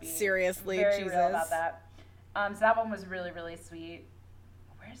 Let's be Seriously, very Jesus. real about that. So that one was really, really sweet.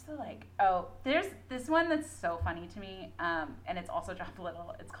 Where's the like? Oh, there's this one that's so funny to me, and it's also dropped a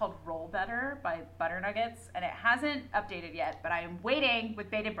little. It's called Roll Better by Butternuggets, and it hasn't updated yet, but I am waiting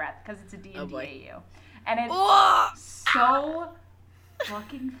with bated breath because it's a D&D AU, and it's so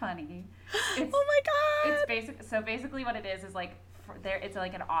fucking funny. It's, oh my God. It's basically what it is like it's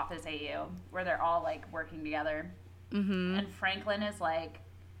like an office AU where they're all like working together, and Franklin is like,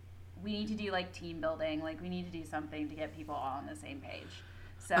 we need to do like team building, like we need to do something to get people all on the same page.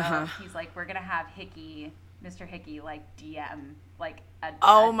 So he's like, we're gonna have Mr. Hickey, like DM, like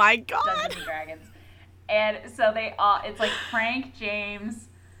oh my God, Dungeons and Dragons, and so it's like Frank, James,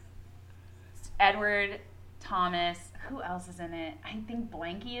 Edward, Thomas. Who else is in it? I think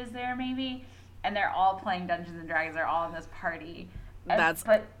Blanky is there maybe, and they're all playing Dungeons and Dragons. They're all in this party. That's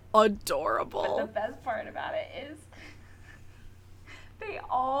adorable. But the best part about it is they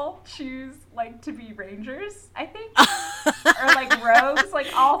all choose like to be rangers, I think, or like rogues.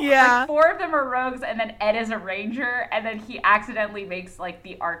 Like like 4 of them are rogues, and then Ed is a ranger, and then he accidentally makes like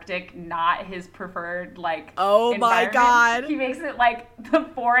the Arctic not his preferred like. Oh my God! He makes it like the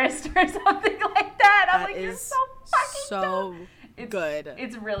forest or something like that. I'm like, you're so fucking dumb. It's good.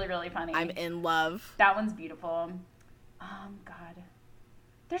 It's really, really funny. I'm in love. That one's beautiful. God,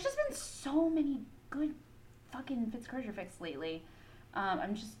 there's just been so many good fucking Fitzcrozier fics lately.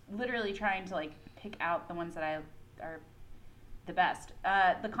 I'm just literally trying to like pick out the ones that are the best.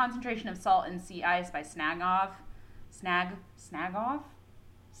 The Concentration of Salt and Sea Ice by Snagov. Snagov.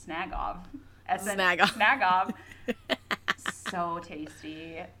 Snagov. So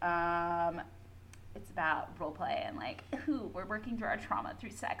tasty. It's about role play and like, ooh, we're working through our trauma through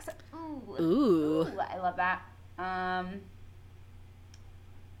sex. Ooh, I love that.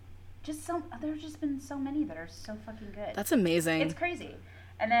 There's just been so many that are so fucking good. That's amazing. It's crazy.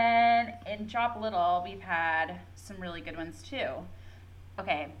 And then in Drop Little, we've had some really good ones too.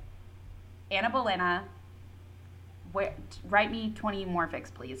 Okay, Anna Bolena, write me 20 more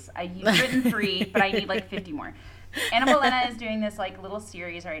fics, please. You've written 3, but I need like 50 more. Anna Bolena is doing this like little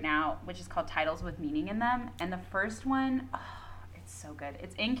series right now, which is called Titles with Meaning in Them. And the first one, it's so good.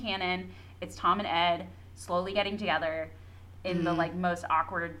 It's in canon. It's Tom and Ed slowly getting together in the like most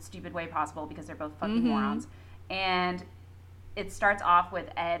awkward, stupid way possible because they're both fucking morons. And it starts off with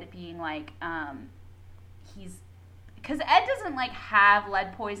Ed being like, because Ed doesn't like have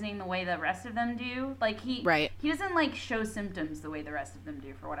lead poisoning the way the rest of them do. Like he doesn't like show symptoms the way the rest of them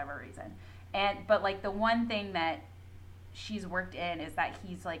do for whatever reason. But like the one thing that she's worked in is that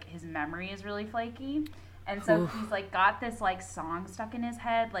he's like, his memory is really flaky. And so he's like got this like song stuck in his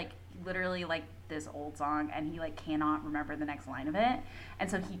head, like literally like this old song, and he like cannot remember the next line of it. And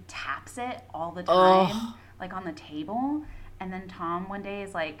so he taps it all the time, like on the table. And then Tom one day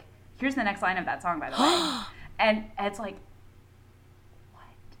is like, here's the next line of that song, by the way. And Ed's like, what?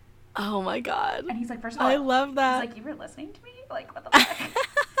 Oh my God. And he's like, first of all, I love that. He's like, you were listening to me? Like, what the fuck?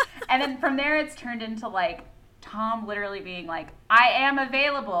 And then from there, it's turned into like Tom literally being like, I am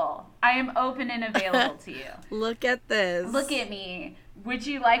available. I am open and available to you. Look at this. Look at me. Would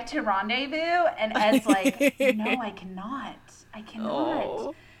you like to rendezvous? And Ed's like, no, I cannot. I cannot.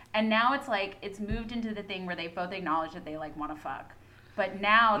 Oh. And now it's like, it's moved into the thing where they both acknowledge that they like want to fuck. But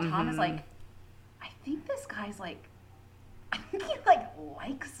now Tom is like, I think this guy's like, I think he like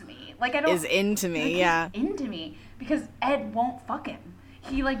likes me. Like I don't. Is into me, like, yeah. He's into me because Ed won't fuck him.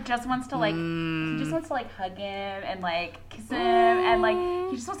 He like just wants to like he just wants to like hug him and like kiss him and like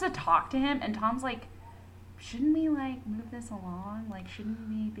he just wants to talk to him. And Tom's like, shouldn't we like move this along? Like shouldn't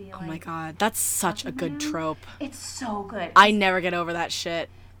we be like? Oh my God, that's such a good trope. It's so good. I never get over that shit.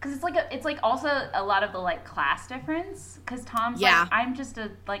 Because it's like also a lot of the like class difference. Because Tom's like, I'm just a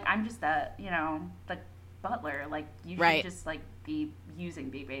you know, the butler. Like you should just like be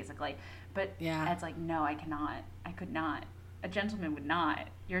using me basically. But Ed's like, no, I cannot. I could not. A gentleman would not.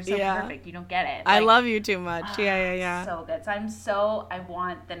 You're so perfect. You don't get it. Like, I love you too much. Yeah. So good. So I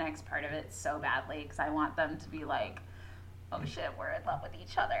want the next part of it so badly because I want them to be like, oh shit, we're in love with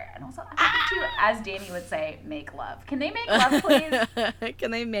each other. And also, I want to, as Danny would say, make love. Can they make love, please? Can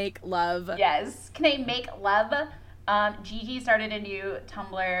they make love? Yes. Can they make love? Gigi started a new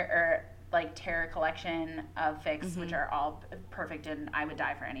Tumblr or like terror collection of fics, which are all perfect, and I would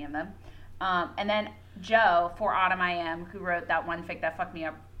die for any of them. And then Joe, For Autumn I Am, who wrote that one fic that fucked me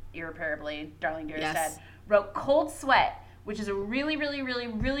up irreparably, Darling Dearest Dead, wrote Cold Sweat, which is a really, really, really,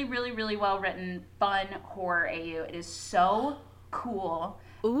 really, really, really well-written, fun horror AU. It is so cool.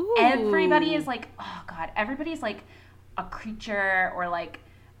 Ooh. Everybody is like, oh God, everybody's like a creature or like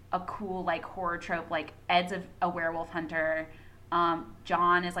a cool like horror trope. Like Ed's a werewolf hunter.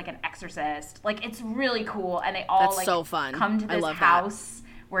 John is like an exorcist. Like it's really cool, and they all That's like so fun. come to I this love house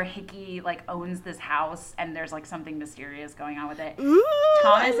where Hickey like owns this house, and there's like something mysterious going on with it. Ooh,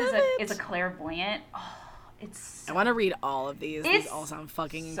 Thomas is a clairvoyant. Oh, it's I want to read all of these. These all sound so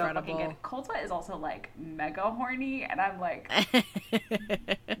fucking incredible. fucking good. Cold Sweat is also like mega horny, and I'm like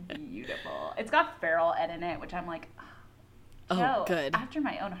beautiful. It's got Feral Ed in it, which I'm like, oh, good. After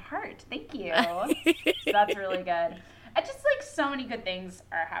my own heart. Thank you. So that's really good. And just like so many good things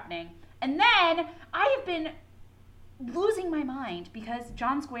are happening. And then I have been losing my mind because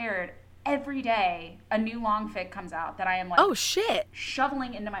John Squared, every day a new long fic comes out that I am like, oh shit,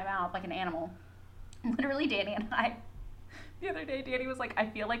 shoveling into my mouth like an animal. Literally, Danny and I, the other day, Danny was like, I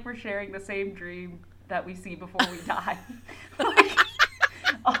feel like we're sharing the same dream that we see before we die. Like,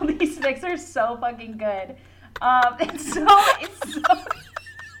 all these fics are so fucking good. It's so like,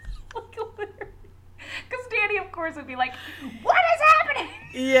 because Danny, of course, would be like, what is happening?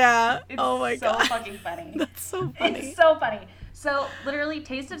 Yeah. It's oh my god. so fucking funny. That's so funny. It's so funny. So, literally,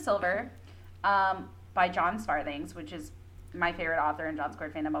 Taste of Silver by John Sfarthings, which is my favorite author in John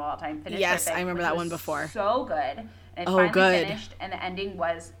Squared fandom of all time. Finished yes, their fic, I remember that one before. So good. And it finally good. finished, and the ending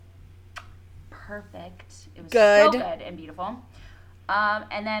was perfect. It was good. So good and beautiful.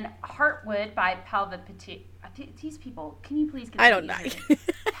 And then Heartwood by Palva Petit. These people, can you please I don't know.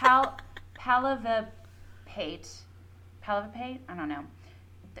 Palavapate? I don't know.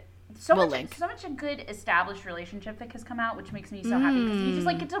 So we'll much, link. So much a good established relationship that has come out, which makes me so happy because you just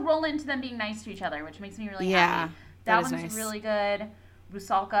like get to roll into them being nice to each other, which makes me really happy. That one's nice. really good.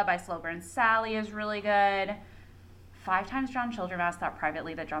 Rusalka by Slow Burn Sally is really good. 5 times John Childermass thought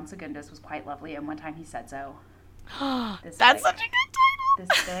privately that John Segundus was quite lovely, and one time he said so. That's such a good title. This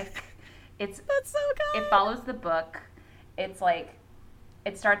fic. That's so good. It follows the book. It's like,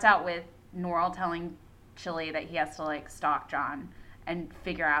 it starts out with Norrell telling Chili that he has to like stalk John and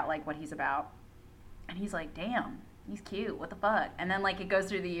figure out like what he's about. And he's like, damn, he's cute. What the fuck? And then like it goes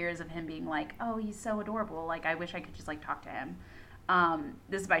through the years of him being like, oh, he's so adorable. Like I wish I could just like talk to him.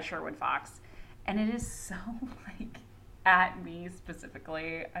 This is by Sherwood Fox. And it is so like at me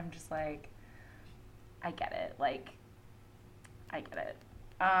specifically. I'm just like, I get it. Like, I get it.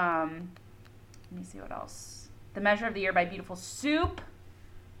 Let me see what else. The Measure of the Year by Beautiful Soup.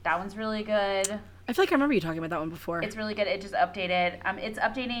 That one's really good. I feel like I remember you talking about that one before. It's really good. It just updated. It's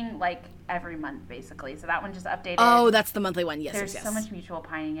updating like every month basically. So that one just updated. Oh, that's the monthly one. Yes, There's yes. so much mutual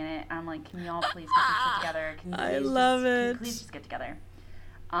pining in it. I'm like, can y'all please get this shit together? Can you I please love Can it. you please just get together?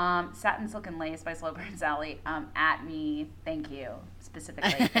 Satin, Silk, and Lace by Slow Burn Sally. At me. Thank you.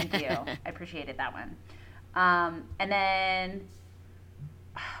 Specifically. Thank you. I appreciated that one. And then...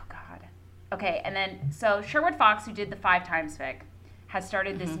 Oh, God. Okay, and then... So, Sherwood Fox, who did the 5 times fic, has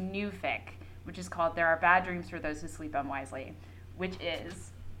started this new fic, which is called There Are Bad Dreams for Those Who Sleep Unwisely, which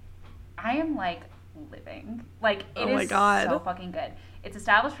is... I am, like, living. Like, it is so fucking good. It's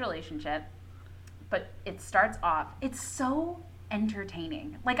established relationship, but it starts off... It's so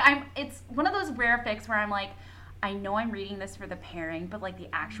entertaining. Like, it's one of those rare fics where I'm like, I know I'm reading this for the pairing, but, like, the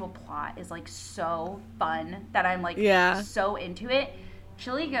actual plot is, like, so fun that I'm, like, so into it.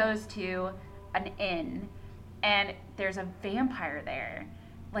 Chili goes to an inn, and there's a vampire there.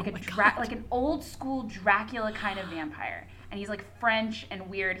 Like, like an old-school Dracula kind of vampire. And he's, like, French and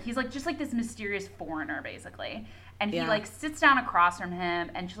weird. He's, like, just, like, this mysterious foreigner, basically. And he, like, sits down across from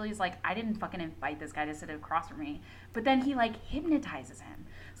him, and Chili's like, I didn't fucking invite this guy to sit across from me. But then he, like, hypnotizes him.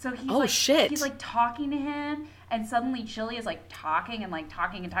 So he's, he's, like, talking to him, and suddenly Chili is, like, talking and, like,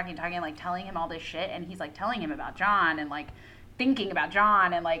 talking, and, like, telling him all this shit, and he's, like, telling him about John, and, like, thinking about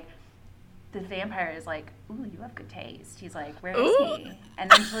John, and, like, the vampire is like, ooh, you have good taste. He's like, where is he? And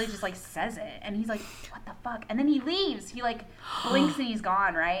then Chili just, like, says it, and he's like, what the fuck? And then he leaves. He, like, blinks and he's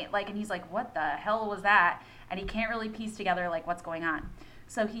gone, right? Like, and he's like, what the hell was that? And he can't really piece together, like, what's going on.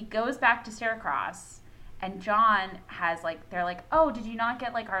 So he goes back to stare across, and John has, like, they're like, oh, did you not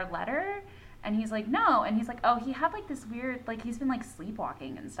get, like, our letter? And he's like, no. And he's like, oh, he had, like, this weird, like, he's been, like,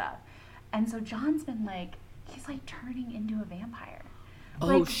 sleepwalking and stuff. And so John's been, like, he's, like, turning into a vampire.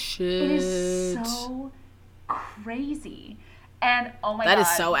 Like, oh, shit. It is so crazy. And, oh, my God. That is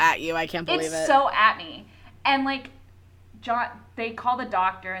so at you. I can't believe it. It's so at me. And, like, John, they call the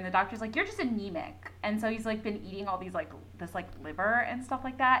doctor, and the doctor's like, you're just anemic. And so he's, like, been eating all these, like, this, like, liver and stuff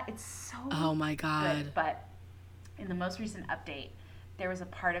like that. It's so oh, my God. good. But in the most recent update, there was a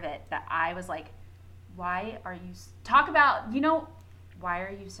part of it that I was like, why are you... Talk about, you know, why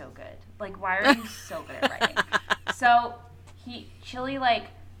are you so good? Like, why are you so good at writing? So... Chili, like,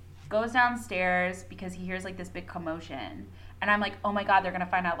 goes downstairs because he hears like this big commotion, and I'm like, oh my god, they're gonna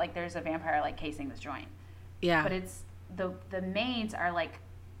find out like there's a vampire like casing this joint. Yeah. But it's the maids are like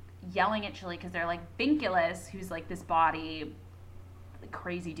yelling at Chili because they're like, Vinculus, who's like this body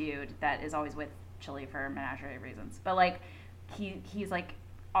crazy dude that is always with Chili for menagerie reasons, but like he's like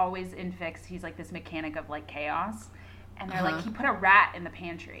always in fix. He's like this mechanic of like chaos, and they're like, he put a rat in the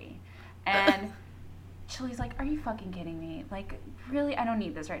pantry, and Chili's like, are you fucking kidding me? Like, really, I don't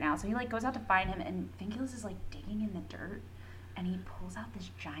need this right now. So he like goes out to find him, and Vinculus is like digging in the dirt, and he pulls out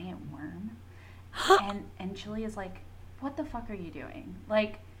this giant worm, and Chili is like, what the fuck are you doing?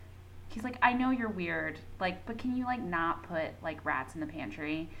 Like, he's like, I know you're weird, like, but can you like not put like rats in the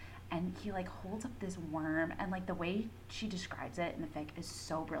pantry? And he like holds up this worm, and like the way she describes it in the fic is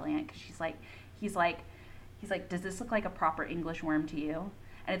so brilliant, because he's like, does this look like a proper English worm to you?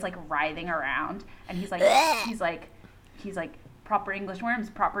 And it's like writhing around, and he's like proper English worms,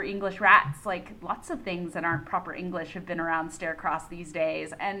 proper English rats, like lots of things that aren't proper English have been around Staircross these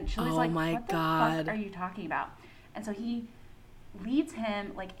days. And Chili's like, what the fuck are you talking about? And so he leads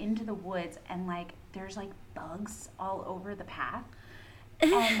him like into the woods, and like there's like bugs all over the path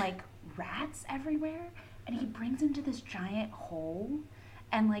and like rats everywhere, and he brings him to this giant hole,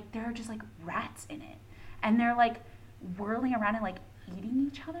 and like there are just like rats in it, and they're like whirling around and like eating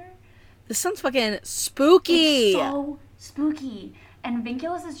each other. This sounds fucking spooky. It's so spooky. And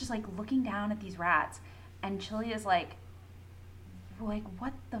Vinculus is just like looking down at these rats, and Chili is like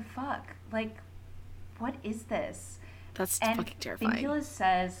what the fuck? Like, what is this? That's fucking terrifying. Vinculus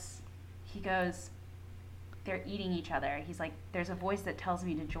says, he goes, they're eating each other. He's like, there's a voice that tells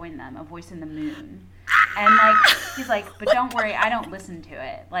me to join them, a voice in the moon. And like, he's like, but don't worry, I don't listen to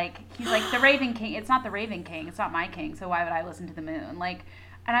it. Like, he's like, the Raven King, it's not the Raven King, it's not my king, so why would I listen to the moon? Like,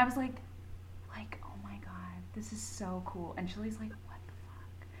 and I was like, oh my god, this is so cool. And Chili's like, what the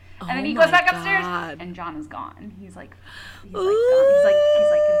fuck? And then he goes back upstairs, and John is gone. He's like gone. He's like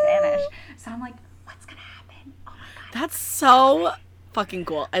vanished. So I'm like, what's gonna happen? Oh my god. That's so fucking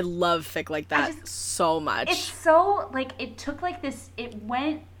cool. I love fic like that so much. It's so like, it took like this, it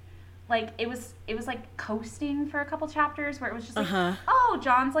went like, it was like coasting for a couple chapters where it was just like, oh,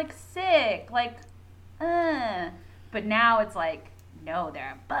 John's like sick, like, but now it's like, no, there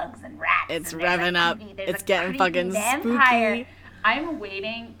are bugs and rats. It's revving up. It's getting fucking vampire. Spooky. I'm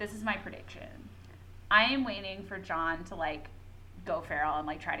waiting. This is my prediction. I am waiting for John to like go feral and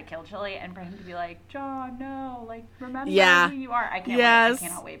like try to kill Chili, and for him to be like, John, no, like remember who you are. I can't wait. I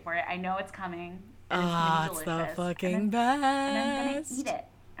cannot wait for it. I know it's coming. And it's gonna be delicious. It's the fucking best. And I'm gonna eat it.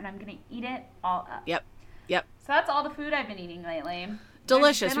 And I'm gonna eat it all up. Yep. So that's all the food I've been eating lately.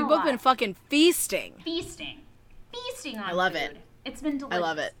 Delicious. We've both been fucking feasting on I love food. it. It's been delicious. I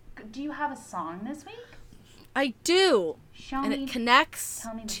love it. Do you have a song this week? I do. Show and me. It connects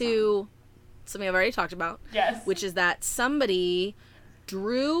to something I've already talked about. Yes. Which is that somebody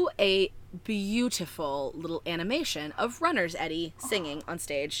drew a beautiful little animation of Runner's Eddie singing on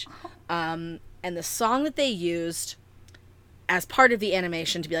stage. And the song that they used as part of the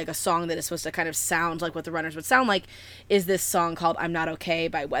animation to be like a song that is supposed to kind of sound like what the runners would sound like is this song called I'm Not Okay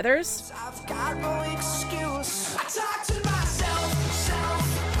by Weathers. I've got no excuse. I talk to myself, I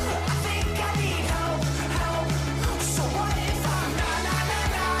think I need help. So what if I'm not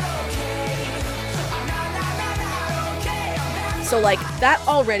okay? I'm not okay. So like that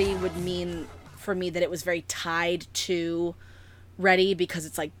already would mean for me that it was very tied to Ready, because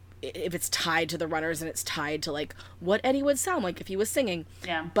it's like, if it's tied to the runners and it's tied to like what Eddie would sound like if he was singing.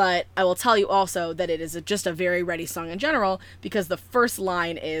 Yeah. But I will tell you also that it is just a very Ready song in general, because the first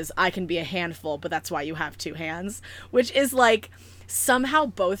line is, I can be a handful, but that's why you have two hands, which is like somehow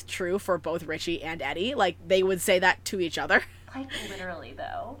both true for both Richie and Eddie. Like they would say that to each other. Like literally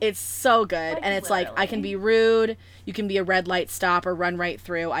though. It's so good. Like, and it's literally. like, I can be rude, you can be a red light stop or run right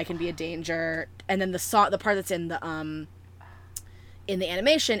through, I can be a danger. And then the part that's in the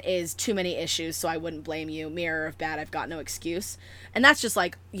animation is too many issues, so I wouldn't blame you. Mirror of bad, I've got no excuse. And that's just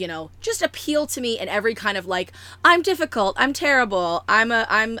like, you know, just appeal to me in every kind of like, I'm difficult, I'm terrible, I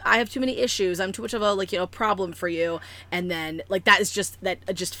have too many issues, I'm too much of a like, you know, problem for you. And then like that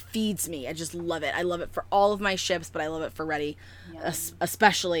just feeds me. I just love it. I love it for all of my ships, but I love it for Ready,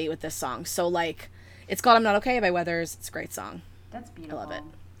 especially with this song. So like, it's called I'm Not Okay by Weathers. It's a great song. That's beautiful. I love it.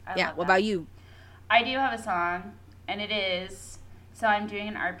 I Yeah. love What that. about you? I do have a song, and it is, so I'm doing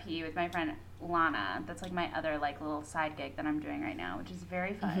an RP with my friend Lana. That's like my other like little side gig that I'm doing right now, which is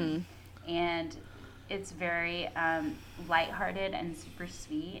very fun. And it's very lighthearted and super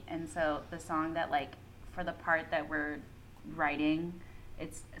sweet. And so the song that like, for the part that we're writing,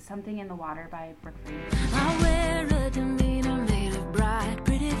 it's Something in the Water by Brooke Reed. I wear a demeanor made of bright,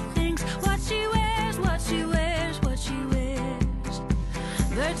 pretty things.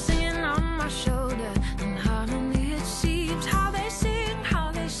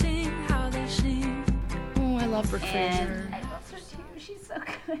 love Brooke Fraser. I love her too. She's so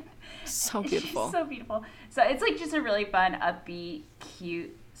good. So beautiful. She's so beautiful. So it's like just a really fun, upbeat,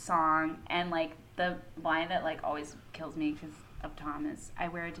 cute song, and like the line that like always kills me because of Tom is, "I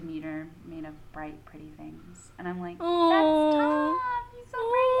wear a demeanor made of bright, pretty things," and I'm like, "That's Tom. He's so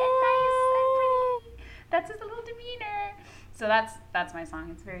bright and nice and pretty. That's his little demeanor." So that's my song.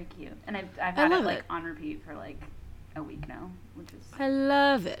 It's very cute, and I've had it like on repeat for like a week now, which is I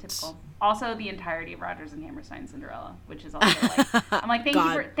love it. typical. Also, the entirety of Rodgers and Hammerstein's Cinderella, which is also like, I'm like,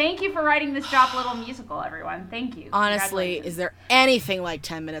 thank you for writing this Drop Little musical, everyone. Thank you. Honestly, is there anything like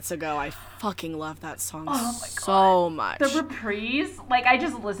 10 minutes ago? I fucking love that song so much. The reprise, like I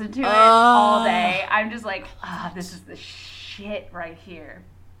just listened to it all day. I'm just like, this is the shit right here.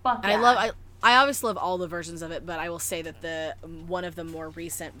 Fuck yeah. I obviously love all the versions of it, but I will say that one of the more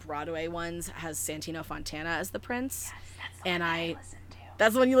recent Broadway ones has Santino Fontana as the prince. Yes, that's the one I listen to.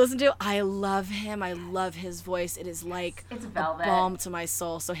 That's the one you listen to? I love him. I love his voice. It is like it's a balm to my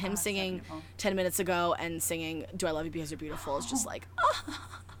soul. So him singing 10 minutes ago and singing Do I Love You Because You're Beautiful is just like,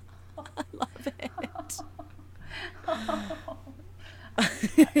 I love it.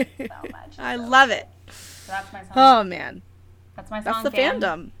 I love it. So that's my song. Oh, man. That's my song. That's the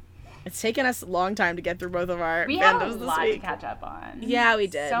fandom. It's taken us a long time to get through both of our fandoms this week. We had a lot to catch up on. Yeah, we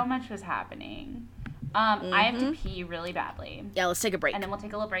did. So much was happening. I have to pee really badly. Yeah, let's take a break. And then we'll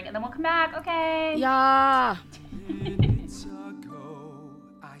take a little break, and then we'll come back, okay? Yeah. Minutes ago,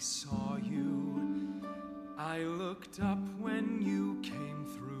 I saw you. I looked up when you came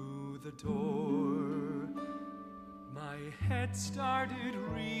through the door. My head started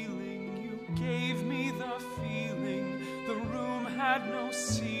reeling. You gave me the feeling the room had no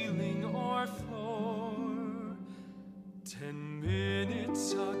ceiling or floor. 10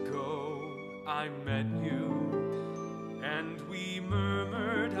 minutes ago, I met you, and we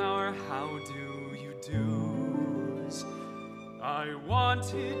murmured our how do you do's. I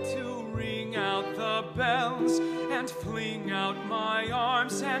wanted to ring out the bells and fling out my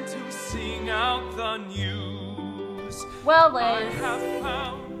arms and to sing out the news. Well, I Liz, have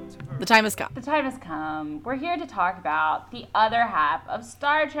found her. The time has come. the time has come. We're here to talk about the other half of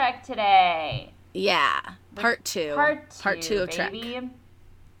Star Trek today. Yeah. Part two. Part two of Trek. baby.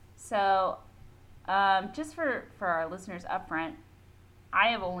 So, just for our listeners up front, I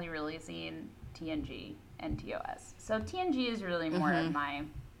have only really seen TNG and TOS. So TNG is really more of my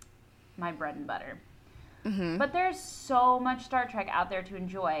bread and butter. Mm-hmm. But there's so much Star Trek out there to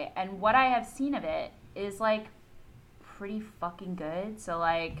enjoy, and what I have seen of it is like pretty fucking good. So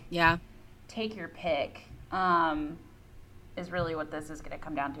like, Yeah. take your pick. Is really what this is going to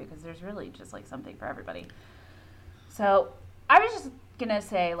come down to, because there's really just like something for everybody. So I was just gonna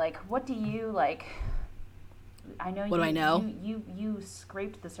say, like, what do you like? I know. What do I know? You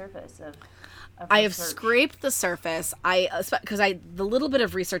scraped the surface of I have research. scraped the surface. Because the little bit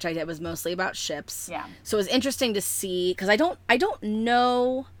of research I did was mostly about ships. Yeah. So it was interesting to see, because I don't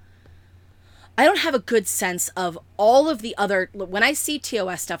know. I don't have a good sense of all of the other. When I see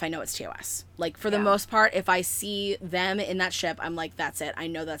TOS stuff, I know it's TOS. Like, for the most part, if I see them in that ship, I'm like, that's it. I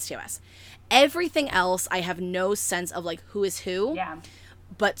know that's TOS. Everything else, I have no sense of, like, who is who. Yeah.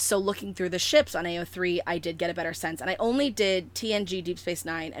 But so looking through the ships on AO3, I did get a better sense. And I only did TNG, Deep Space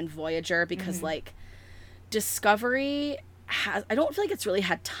Nine, and Voyager because, like, Discovery I don't feel like it's really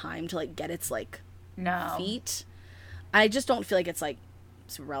had time to, like, get its, like, feet. I just don't feel like it's, like,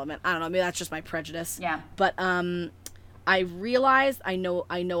 super relevant. I don't know. Maybe that's just my prejudice. Yeah. But I realized I know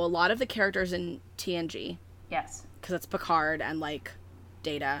a lot of the characters in TNG. Yes. Because it's Picard and, like,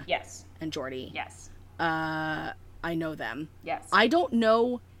 Data. Yes. And Geordi. Yes. I know them. Yes. I don't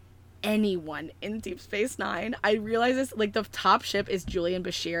know anyone in Deep Space Nine. I realize this, like, the top ship is Julian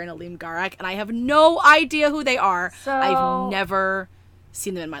Bashir and Aleem Garak, and I have no idea who they are. So, I've never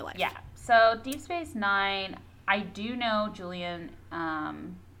seen them in my life. Yeah. So Deep Space Nine, I do know Julian.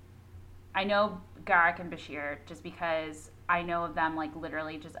 I know Garak and Bashir just because I know of them, like,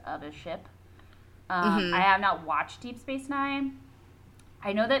 literally just of a ship. I have not watched Deep Space Nine.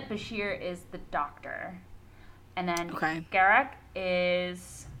 I know that Bashir is the doctor. And then Garak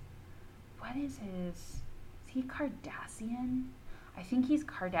is... What is his... Is he Cardassian? I think he's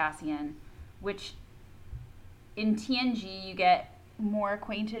Cardassian, which in TNG you get more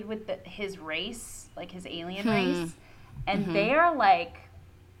acquainted with his race, like his alien race. And they are like...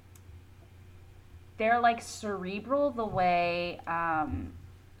 They're like cerebral the way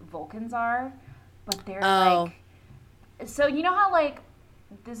Vulcans are, but they're like... So you know how, like...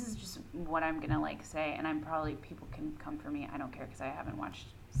 This is just what I'm going to, like, say, and I'm probably... People can come for me. I don't care because I haven't watched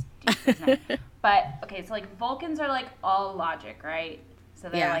Deep Space Nine. But, okay, so, like, Vulcans are, like, all logic, right? So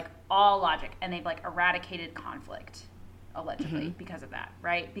they're like all logic, and they've like eradicated conflict, allegedly, because of that,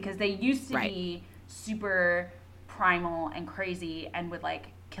 right? Because they used to be super primal and crazy and would like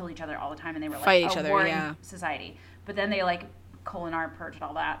kill each other all the time, and they were like fight each other, warring society. But then they like purged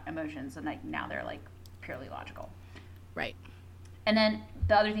all that emotions, and like now they're like purely logical. Right. And then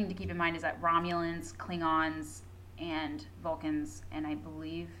the other thing to keep in mind is that Romulans, Klingons, and Vulcans, and I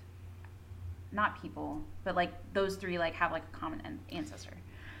believe not people, but like those three like have like a common ancestor.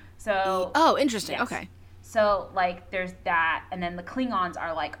 So interesting. Yes. Okay. So like there's that, and then the Klingons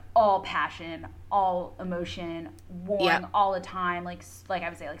are like all passion, all emotion, warring all the time, like I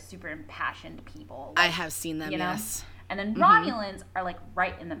would say like super impassioned people. Like, I have seen them, yes. And then Romulans are like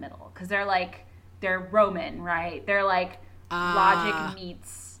right in the middle, because they're Roman, right? They're like logic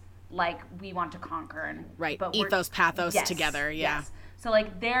meets like we want to conquer, and but ethos pathos together. Yes. So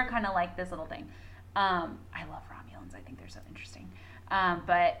like they're kind of like this little thing. I love Romulans. I think they're so interesting.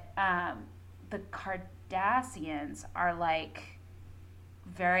 But the Cardassians are like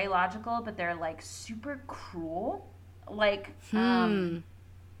very logical, but they're like super cruel. Like they're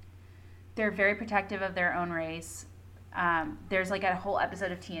very protective of their own race. There's like a whole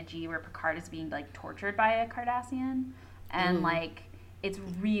episode of TNG where Picard is being like tortured by a Cardassian, and like it's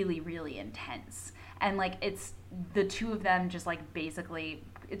really, really intense. And like it's the two of them just like basically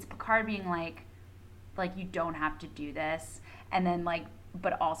it's Picard being like you don't have to do this, and then like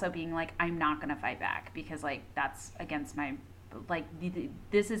but also being like I'm not gonna fight back because like that's against my like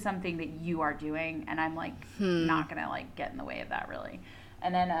this is something that you are doing, and I'm like not gonna like get in the way of that really.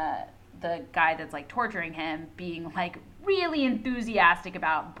 And then the guy that's like torturing him being like really enthusiastic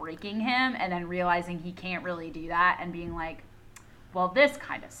about breaking him, and then realizing he can't really do that, and being like, well, this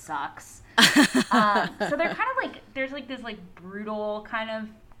kind of sucks. So they're kind of like there's like this like brutal kind of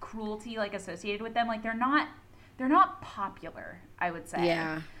cruelty like associated with them. Like they're not popular, I would say.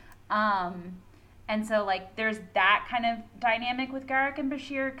 Yeah. And so like there's that kind of dynamic with Garak and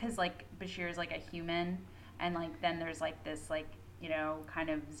Bashir, because like Bashir is like a human, and like then there's like this like kind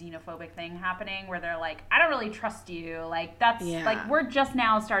of xenophobic thing happening where they're like, I don't really trust you. Like that's like we're just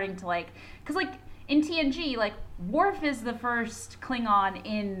now starting to like, because like in TNG, like Worf is the first Klingon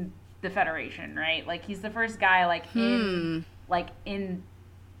in the Federation, right? Like he's the first guy like in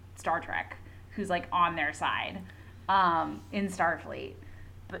Star Trek who's like on their side in Starfleet.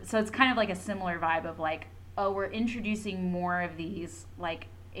 But so it's kind of like a similar vibe of like, oh, we're introducing more of these like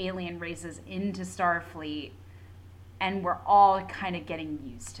alien races into Starfleet, and we're all kind of getting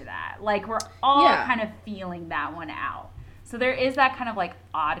used to that. Like we're all kind of feeling that one out. So there is that kind of like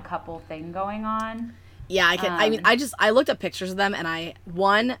odd couple thing going on. Yeah, I can. I mean, I looked up pictures of them, and I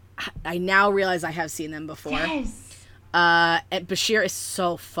now realize I have seen them before. Yes. And Bashir is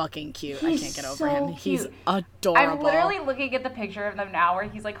so fucking cute. I can't get over him. Cute. He's adorable. I'm literally looking at the picture of them now, where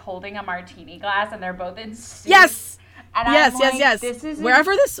he's like holding a martini glass, and they're both in suits. Yes. And yes. I'm like, Yes. This is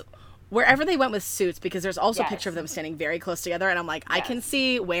wherever they went with suits, because there's also a picture of them standing very close together, and I'm like, I can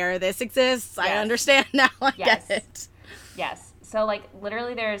see where this exists. I understand now. I get it. Yes. So like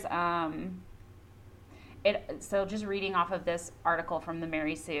literally there's so just reading off of this article from the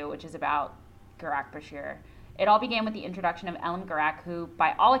Mary Sue, which is about Garak Bashir. It all began with the introduction of Elam Garak, who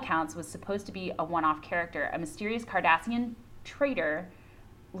by all accounts was supposed to be a one-off character, a mysterious Cardassian traitor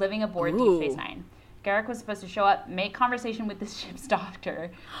living aboard Deep Space Nine. Garak was supposed to show up, make conversation with the ship's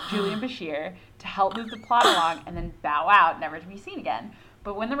doctor, Julian Bashir, to help move the plot along, and then bow out, never to be seen again.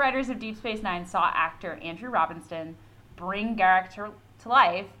 But when the writers of Deep Space Nine saw actor Andrew Robinson bring Garak to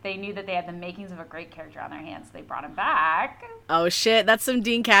life, they knew that they had the makings of a great character on their hands, so they brought him back. Oh shit, that's some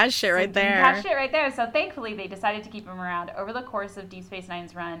Dean Cash shit right there. Dean Cash shit right there. So thankfully, they decided to keep him around. Over the course of Deep Space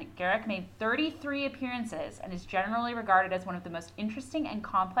Nine's run, Garak made 33 appearances and is generally regarded as one of the most interesting and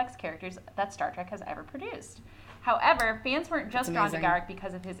complex characters that Star Trek has ever produced. However, fans weren't just drawn to Garak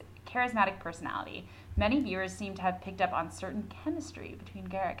because of his charismatic personality. Many viewers seem to have picked up on certain chemistry between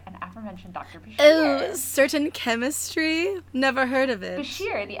Garak and aforementioned Dr. Bashir. Oh, certain chemistry? Never heard of it.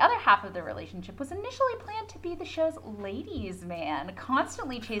 Bashir, the other half of the relationship, was initially planned to be the show's ladies' man,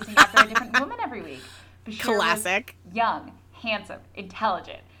 constantly chasing after a different woman every week. Bashir Classic. Was young, handsome,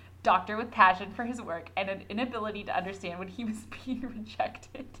 intelligent, doctor with passion for his work, and an inability to understand when he was being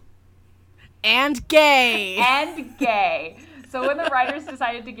rejected. And gay. And gay. So when the writers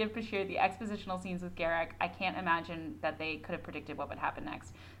decided to give Bashir the expositional scenes with Garak, I can't imagine that they could have predicted what would happen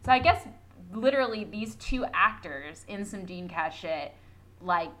next. So I guess literally these two actors in some Dean Cash shit,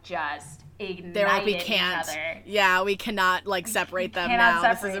 like, just ignited each other. Yeah, we cannot, like, separate them now.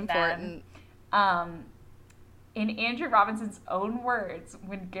 This is important. In Andrew Robinson's own words,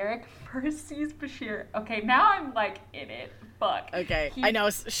 when Garak first sees Bashir, okay, now I'm, like, in it. fuck. Okay, He- I know.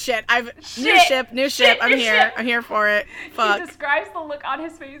 Shit, Shit. New ship. I'm here. Ship. I'm here for it. Fuck. He describes the look on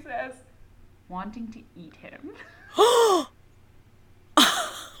his face as wanting to eat him.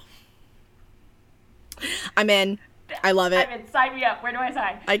 I'm in. I love it. I'm in. Sign me up. Where do I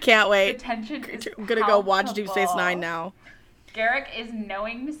sign? I can't The wait. tension is I'm gonna go watch Deep Space palpable. Nine now. Garrick is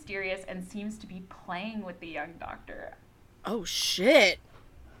knowing, mysterious, and seems to be playing with the young doctor. Oh shit.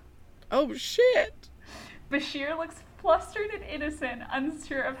 Oh shit. Bashir looks flustered and innocent,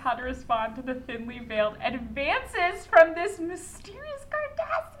 unsure of how to respond to the thinly veiled advances from this mysterious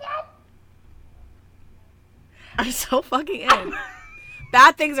Cardassian. I'm so fucking in.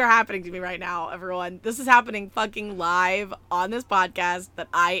 Bad things are happening to me right now, everyone. This is happening fucking live on this podcast that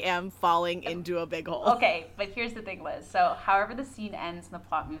I am falling into a big hole. Okay, but here's the thing, Liz. So, however the scene ends and the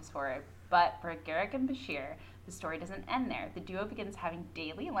plot moves forward, but for Garrick and Bashir, the story doesn't end there. The duo begins having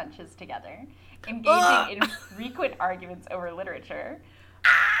daily lunches together, engaging in frequent arguments over literature.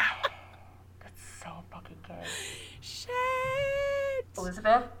 That's so fucking good. Shit.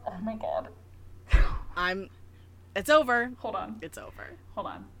 Elizabeth, oh my god. It's over. Hold on. It's over. Hold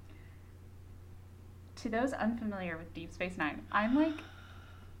on. To those unfamiliar with Deep Space Nine, I'm like,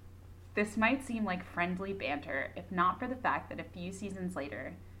 this might seem like friendly banter, if not for the fact that a few seasons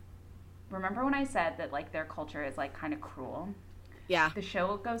later, remember when I said that like their culture is like kind of cruel? Yeah. The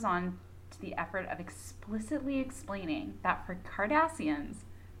show goes on to the effort of explicitly explaining that for Cardassians,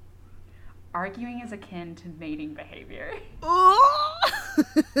 arguing is akin to mating behavior.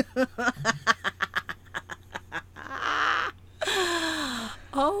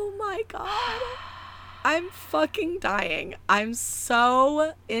 Oh my god. I'm fucking dying. I'm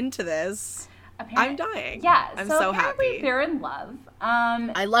so into this. I'm dying. Yeah, I'm so so apparently happy. they're in love.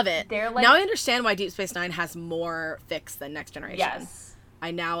 I love it. They're like, now I understand why Deep Space Nine has more fix than Next Generation. yes. I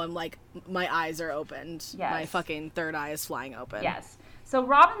now am like, my eyes are opened. Yes. My fucking third eye is flying open. Yes. So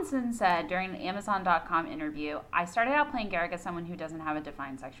Robinson said during an Amazon.com interview, I started out playing Garrick as someone who doesn't have a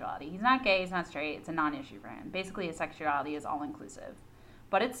defined sexuality. He's not gay, he's not straight, it's a non-issue for him. Basically, his sexuality is all-inclusive.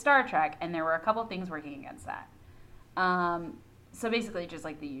 But it's Star Trek, and there were a couple things working against that. So basically, just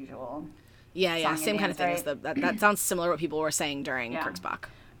like the usual. Yeah, song same and kind of dance, thing. right? That sounds similar to what people were saying during Yeah. Kirk's Spock.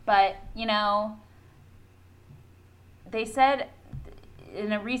 But, you know, they said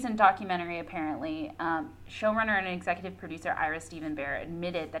in a recent documentary, apparently, showrunner and executive producer Ira Steven Bear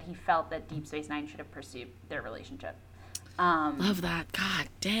admitted that he felt that Deep Space Nine should have pursued their relationship. Love that. God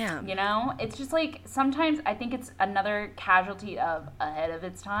damn. You know, it's just like sometimes I think it's another casualty of ahead of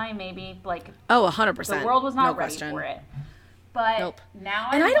its time, maybe. Like, Oh, 100%. the world was not No ready question. for it. But Nope. now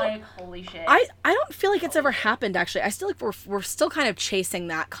And I'm I don't- like, holy shit. I don't feel like it's ever happened, actually. I still like we're still kind of chasing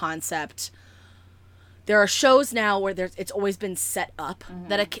that concept. There are shows now where it's always been set up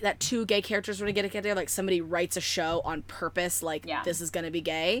that two gay characters were to get together. Like somebody writes a show on purpose, like this is going to be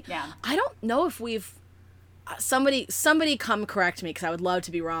gay. Yeah. I don't know if we've somebody come correct me because I would love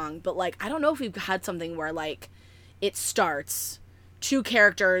to be wrong, but like I don't know if we've had something where like it starts, two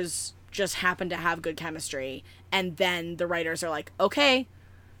characters just happen to have good chemistry, and then the writers are like, okay,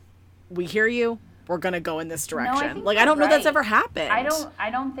 we hear you, we're gonna go in this direction. think Like I you're don't know that's right. ever happened. I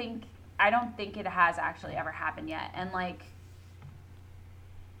don't think it has actually ever happened yet. And like,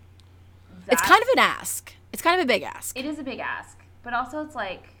 It's kind of an ask. It's kind of a big ask. It is a big ask, but also it's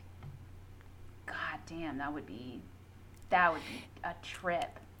like, god damn, that would be a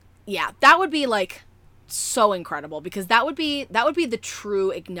trip. Yeah, that would be like so incredible because that would be the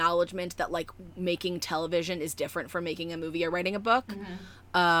true acknowledgement that like making television is different from making a movie or writing a book.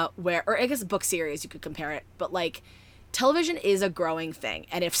 Or I guess a book series you could compare it, but like television is a growing thing,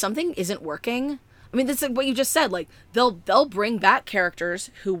 and if something isn't working, I mean that's like what you just said, like they'll bring back characters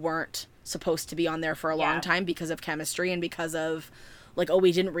who weren't supposed to be on there for a long time because of chemistry and because of like, oh,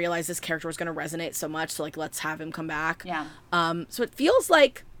 we didn't realize this character was going to resonate so much, so like let's have him come back. So it feels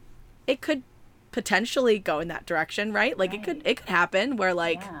like it could potentially go in that direction, right? Like it could happen where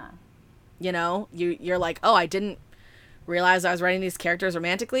like you know, you're like, oh, I didn't realize I was writing these characters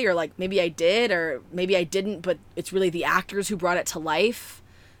romantically, or like maybe I did or maybe I didn't, but it's really the actors who brought it to life.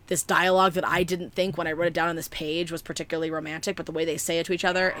 This dialogue that I didn't think when I wrote it down on this page was particularly romantic, but the way they say it to each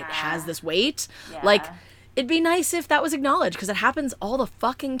other, it has this weight. Like it'd be nice if that was acknowledged because it happens all the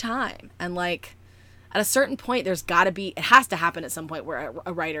fucking time. And like at a certain point it has to happen at some point where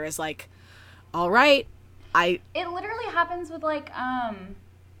a writer is like, all right, it literally happens with like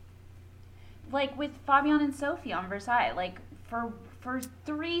with Fabian and Sophie on Versailles. Like for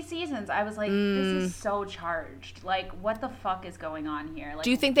 3 seasons I was like, this is so charged. Like what the fuck is going on here? Like,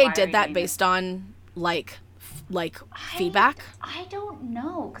 do you think they why are did you that doing based on like feedback? I don't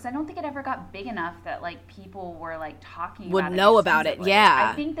know, because I don't think it ever got big enough that like people were like talking Would about know it about it, extensively. yeah.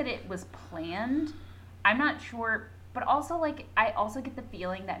 I think that it was planned. I'm not sure, but also like I also get the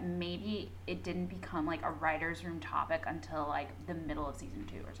feeling that maybe it didn't become like a writer's room topic until like the middle of season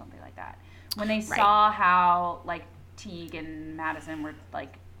 2 or something like that, when they saw how like Teague and Madison were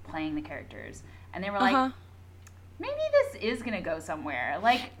like playing the characters, and they were like, maybe this is gonna go somewhere.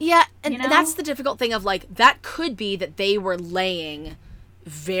 Like, yeah, and, you know? and that's the difficult thing of like, that could be that they were laying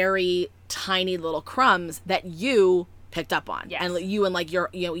very tiny little crumbs that you picked up on, Yes. and you and like you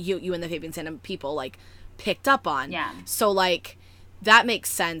and the Fabian Sandom people like picked up on. Yeah. So like that makes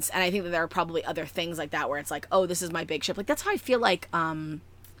sense, and I think that there are probably other things like that where it's like, oh, this is my big ship. Like that's how I feel like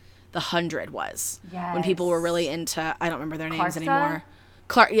the 100 was, when people were really into, I don't remember their names anymore.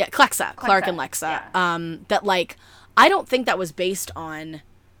 Clexa, Clark and Lexa. Yeah. That like, I don't think that was based on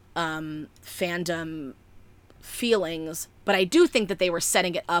fandom feelings, but I do think that they were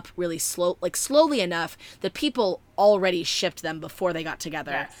setting it up really slowly enough that people already shipped them before they got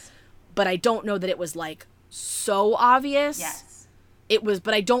together. Yes. But I don't know that it was like so obvious. Yes. It was,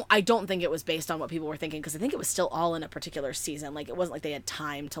 but I don't think it was based on what people were thinking, because I think it was still all in a particular season. Like, it wasn't like they had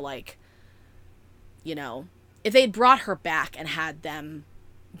time to like, you know, if they'd brought her back and had them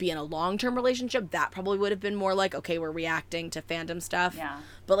be in a long-term relationship, that probably would have been more like, okay, we're reacting to fandom stuff. Yeah.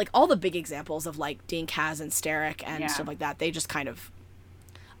 But like all the big examples of like Dean Kaz and Steric and Yeah. stuff like that, they just kind of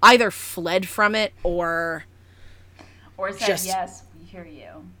either fled from it or Or said, just yes, we hear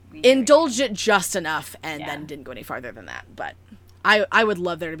you. We hear indulged it just enough and Yeah. then didn't go any farther than that. But I would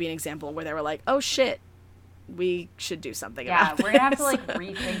love there to be an example where they were like, oh shit, we should do something Yeah, about this. we're gonna have to like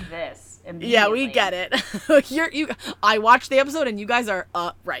rethink this immediately. Yeah, we get it. I watched the episode and you guys are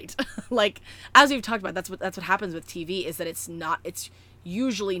right. Like, as we've talked about, that's what happens with TV, is that it's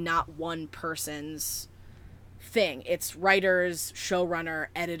usually not one person's thing. It's writers, showrunner,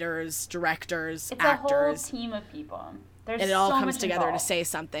 editors, directors, It's actors. a whole team of people. There's And it all so comes much together involved. to say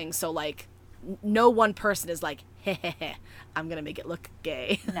something. So like, no one person is like, hey, I'm gonna make it look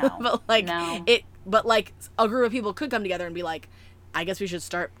gay. No, but like no. but like a group of people could come together and be like, I guess we should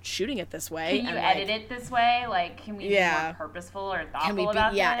start shooting it this way. Can you and edit it this way? Like, can we be more purposeful or thoughtful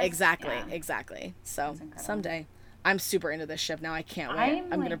about this? Exactly. So incredible. someday. I'm super into this ship now. I can't wait.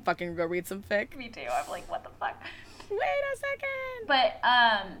 I'm gonna fucking go read some fic. Me too. I'm like, what the fuck? Wait a second.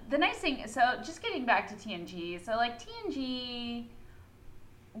 But the nice thing, so just getting back to TNG, so like TNG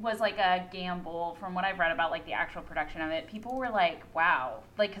was like a gamble from what I've read about like the actual production of it. People were like, wow.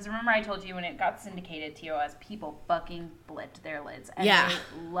 Like, because remember I told you when it got syndicated, TOS, people fucking blipped their lids. And they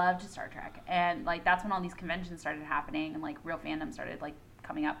loved Star Trek. And like that's when all these conventions started happening and like real fandom started like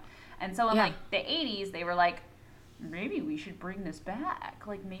coming up. And so in like the 80s, they were like, maybe we should bring this back.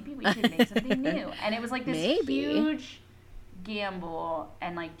 Like, maybe we should make something new. And it was like this huge gamble.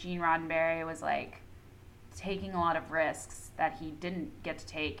 And like Gene Roddenberry was like taking a lot of risks that he didn't get to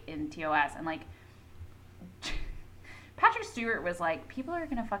take in TOS. And like Patrick Stewart was like, people are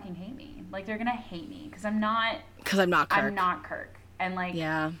gonna fucking hate me. Like, they're gonna hate me because I'm not Kirk. I'm not Kirk. And like,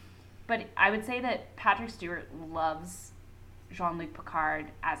 but I would say that Patrick Stewart loves Jean-Luc Picard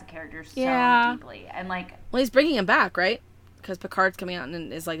as a character so deeply. And like, well, he's bringing him back, right? Because Picard's coming out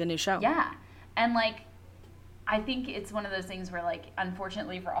and is like a new show. Yeah. And like, I think it's one of those things where like,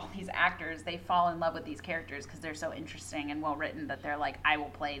 unfortunately for all these actors, they fall in love with these characters because they're so interesting and well written that they're like, I will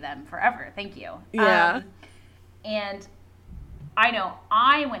play them forever. Thank you. Yeah. And I know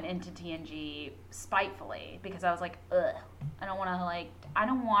I went into TNG spitefully because I was like, ugh, I don't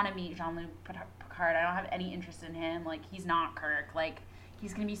want to meet Jean-Luc Picard. I don't have any interest in him. Like, he's not Kirk. Like,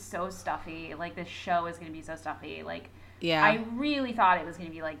 he's going to be so stuffy. Like, this show is going to be so stuffy. Like, I really thought it was going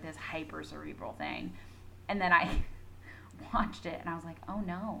to be like this hyper cerebral thing. And then I watched it and I was like, oh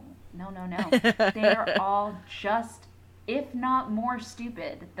no. They are all just, if not more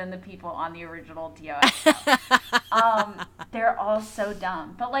stupid than the people on the original TOS show. They're all so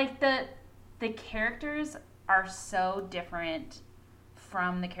dumb. But like the characters are so different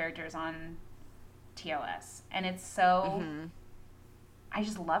from the characters on TOS. And it's so I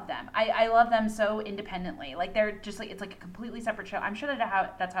just love them. I love them so independently. Like, they're just like, it's like a completely separate show. I'm sure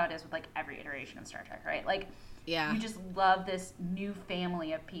that's how it is with like every iteration of Star Trek, right? Like, you just love this new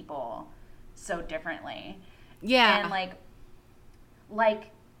family of people so differently. Yeah. And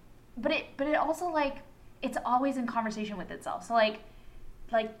but it also like, it's always in conversation with itself. So like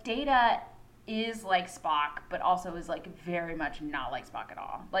Data is like Spock, but also is like very much not like Spock at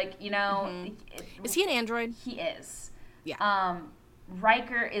all. Like, you know, is he an android? He is. Yeah.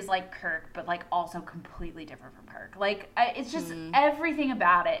 Riker is like Kirk, but like also completely different from Kirk. Like, it's just everything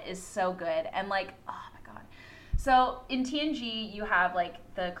about it is so good. And like, oh my god, So in TNG, you have like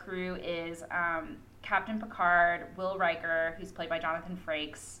the crew is Captain Picard, Will Riker, who's played by Jonathan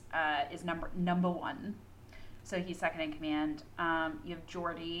Frakes, is number one. So he's second in command. You have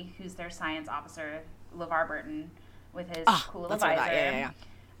Geordi, who's their science officer, LeVar Burton, with his cool advisor.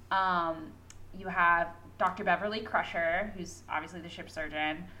 You have Dr. Beverly Crusher, who's obviously the ship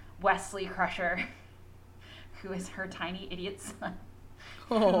surgeon. Wesley Crusher, who is her tiny idiot son,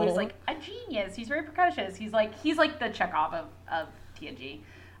 who is like a genius. He's very precocious. He's like the Chekhov of TNG.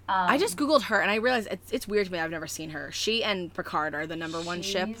 I just Googled her and I realized it's weird to me. I've never seen her. She and Picard are the number one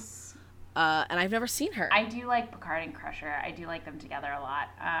ship. And I've never seen her. I do like Picard and Crusher. I do like them together a lot.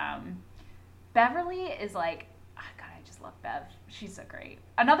 Beverly is like, oh God, I just love Bev. She's so great.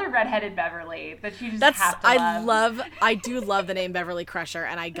 Another redheaded Beverly that you just have to love. I do love the name Beverly Crusher,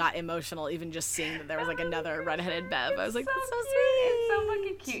 and I got emotional even just seeing that there was like another redheaded Bev. I was like, that's so sweet. It's so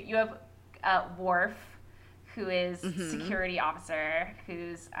fucking cute. You have Worf, who is security officer,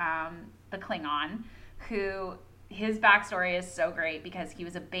 who's the Klingon, who his backstory is so great because he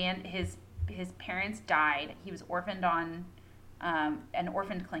was his parents died. He was orphaned on an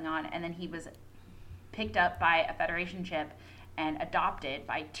orphaned Klingon, and then he was picked up by a Federation ship and adopted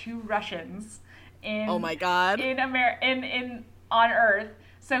by 2 Russians in oh my God in on Earth.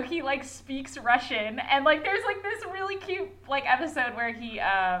 So he like speaks Russian, and like there's like this really cute like episode where he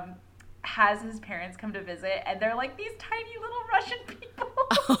has his parents come to visit, and they're like these tiny little Russian people.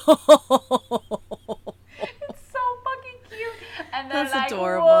 It's so fucking cute. And they're like,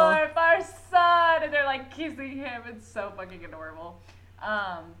 adorable. Worf, our son, and they're like kissing him. It's so fucking adorable.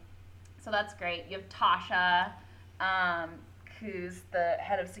 So that's great. You have Tasha, who's the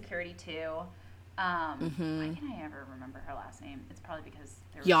head of security too. Why can't I ever remember her last name? It's probably because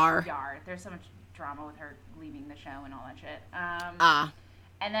Yar. There's so much drama with her leaving the show and all that shit.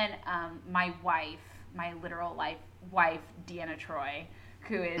 And then my literal wife, Deanna Troi,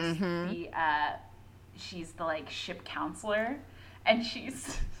 who is she's the like ship counselor, and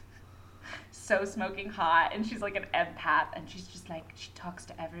she's so smoking hot, and she's like an empath, and she's just like, she talks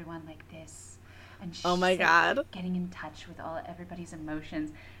to everyone like this, and she's God, getting in touch with everybody's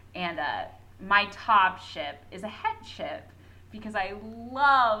emotions. And my top ship is a head ship because I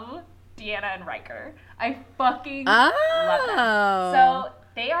love Deanna and Riker. I fucking love them. So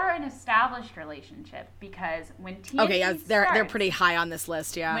they are an established relationship because when TNG they're pretty high on this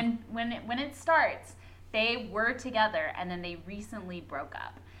list. Yeah, when it starts, they were together, and then they recently broke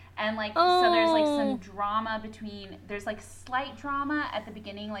up. And, like, so there's, like, some drama there's, like, slight drama at the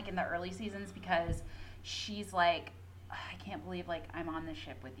beginning, like, in the early seasons, because she's like, I can't believe, like, I'm on this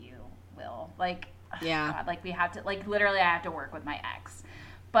ship with you, Will. Like, God, like, we have to, like, literally I have to work with my ex.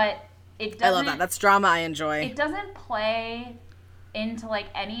 But it doesn't. I love that. That's drama I enjoy. It doesn't play into, like,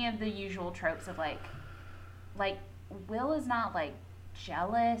 any of the usual tropes of, like, Will is not, like,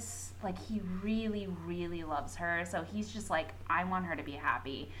 jealous. Like, he really, really loves her. So he's just like, I want her to be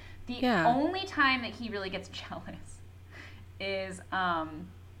happy. The only time that he really gets jealous is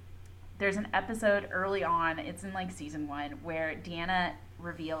there's an episode early on, it's in like season 1, where Deanna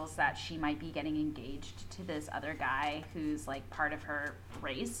reveals that she might be getting engaged to this other guy who's like part of her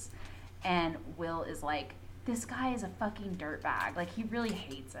race, and Will is like, this guy is a fucking dirtbag, like he really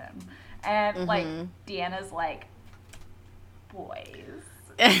hates him. And like Deanna's like, boys,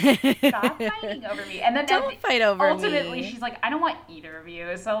 stop fighting over me. And then don't fight over ultimately, me. she's like, I don't want either of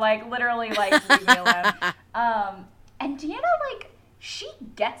you. So like literally like leave me alone. And Deanna, like, she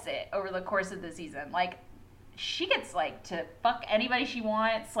gets it over the course of the season. Like, she gets like to fuck anybody she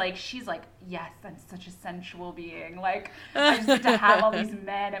wants. Like, she's like, yes, I'm such a sensual being. Like, I just get to have all these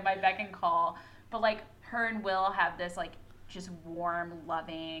men at my beck and call. But like, her and Will have this like just warm,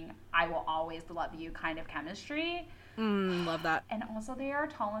 loving, I will always love you kind of chemistry. Love that. And also they are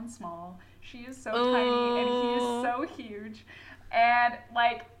tall and small. She is so tiny and he is so huge. And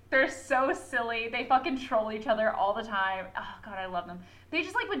like, they're so silly. They fucking troll each other all the time. Oh God, I love them. They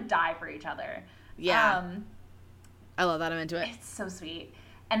just like would die for each other. Yeah. I love that. I'm into it. It's so sweet.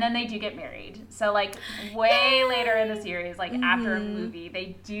 And then they do get married. So like way later in the series, like after a movie,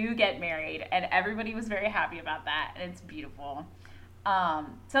 they do get married, and everybody was very happy about that, and it's beautiful.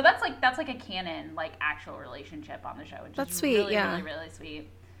 So that's like a canon, like actual relationship on the show, which that's is sweet, really, yeah. really, really sweet.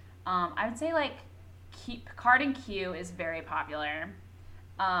 I would say like Picard and Q is very popular.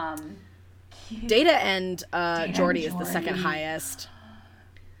 Data and Geordi is the second highest.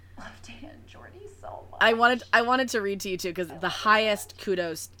 Love Data and Geordi so much. I wanted to read to you too, because the highest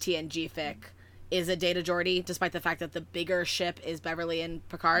kudos TNG fic is a Data Geordi, despite the fact that the bigger ship is Beverly and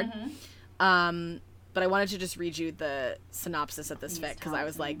Picard. But I wanted to just read you the synopsis of this fic, because I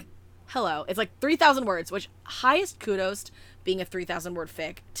was like, hello. It's like 3,000 words, which highest kudos being a 3,000 word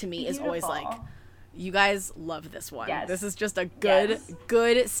fic to me is always like, you guys love this one. Yes. This is just a good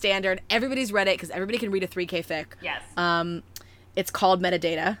standard. Everybody's read it because everybody can read a 3K fic. Yes. It's called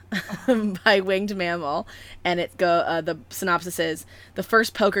Metadata by Winged Mammal, and the synopsis is, the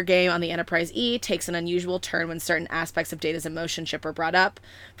first poker game on the Enterprise E takes an unusual turn when certain aspects of Data's emotionship are brought up.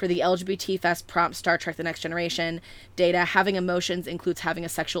 For the LGBT Fest prompt Star Trek The Next Generation, Data having emotions includes having a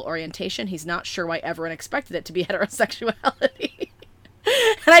sexual orientation. He's not sure why everyone expected it to be heterosexuality.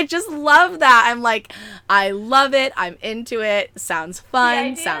 And I just love that. I'm like, I love it. I'm into it. Sounds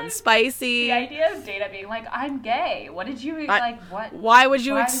fun. Sounds spicy. The idea of Data being like, I'm gay. What did you, what? Why would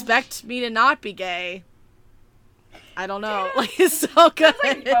you expect me to not be gay? I don't know. Like, it's so good. It's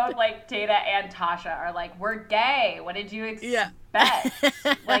like both, like, Data and Tasha are like, we're gay. What did you expect?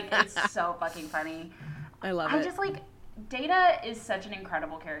 Like, it's so fucking funny. I love it. I just, like, Data is such an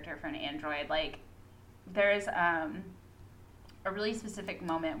incredible character for an android. Like, there's, a really specific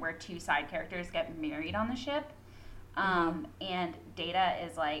moment where two side characters get married on the ship, and Data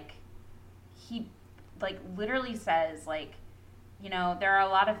is like, he like literally says like, you know, there are a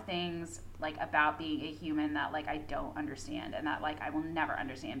lot of things like about being a human that like I don't understand and that like I will never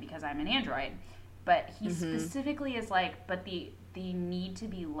understand because I'm an android, but he specifically is like, but the need to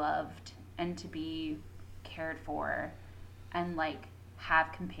be loved and to be cared for and like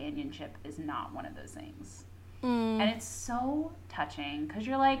have companionship is not one of those things. And it's so touching because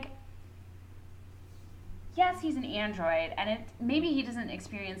you're like, yes, he's an android, and maybe he doesn't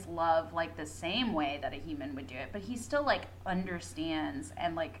experience love like the same way that a human would do it, but he still like understands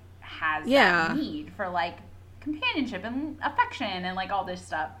and like has that need for like companionship and affection and like all this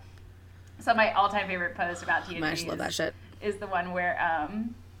stuff. So my all-time favorite post about TNG love that shit. Is the one where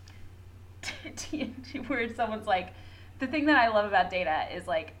TNG where someone's like, the thing that I love about Data is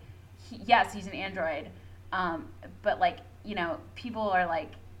like, yes, he's an android. But like, you know, people are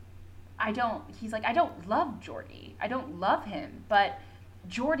like, he's like, I don't love Geordi. I don't love him, but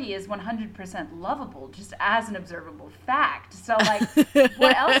Geordi is 100% lovable just as an observable fact. So like,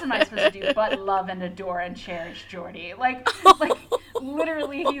 what else am I supposed to do but love and adore and cherish Geordi? Like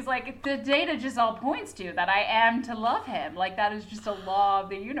literally he's like, the Data just all points to that I am to love him. Like that is just a law of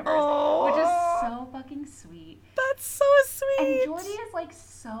the universe, which is so fucking sweet. That's so sweet. And Geordi is like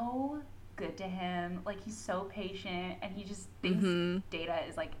so good to him, like he's so patient and he just thinks Data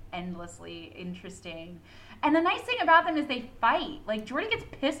is like endlessly interesting. And the nice thing about them is they fight. Like Geordi gets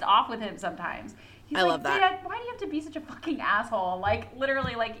pissed off with him sometimes. He's I like, love that. Data, why do you have to be such a fucking asshole? Like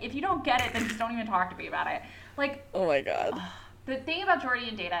literally, like if you don't get it, then just don't even talk to me about it. Like, oh my god. The thing about Geordi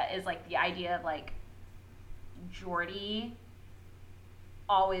and Data is like the idea of like Geordi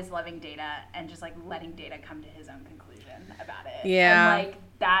always loving Data and just like letting Data come to his own conclusion about it. Yeah. And like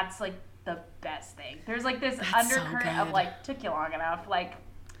that's like the best thing. There's like this undercurrent of like, took you long enough. Like,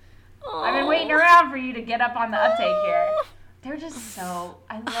 I've been waiting around for you to get up on the uptake here. They're just so,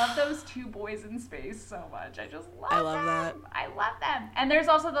 I love those two boys in space so much. I just love them. I love that. I love them. And there's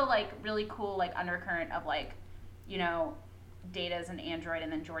also the like really cool like undercurrent of like, you know, Data's an android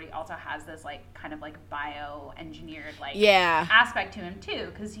and then Geordi also has this like kind of like bio-engineered like aspect to him too,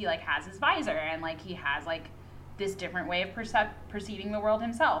 because he like has his visor and like he has like this different way of perceiving the world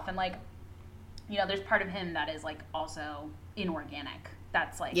himself, and like, you know, there's part of him that is like also inorganic.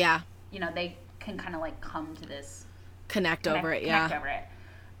 That's like, you know, they can kind of like come to this connect over it. It's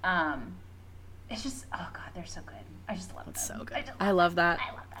just, oh god, they're so good. I just love them. So good. I love that.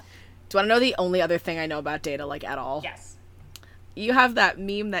 I love them. Do you want to know the only other thing I know about Data like at all? Yes. You have that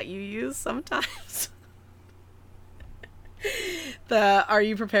meme that you use sometimes. The "Are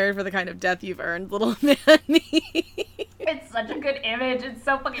you prepared for the kind of death you've earned, little man?" It's such a good image. It's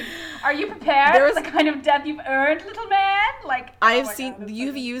so fucking. Are you prepared for the kind of death you've earned, little man? Like, I've seen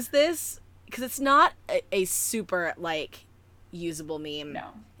you've used this because it's not a super like usable meme. No,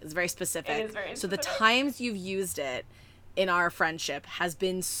 it's very specific. It is very so specific. The times you've used it in our friendship has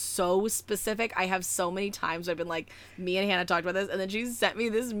been so specific. I have so many times I've been like, me and Hannah talked about this, and then she sent me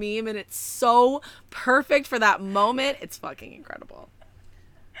this meme, and it's so perfect for that moment. It's fucking incredible.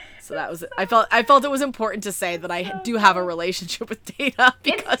 So that was, I felt it was important to say that I do have a relationship with Data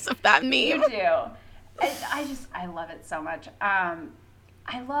because of that meme. You do. I love it so much. I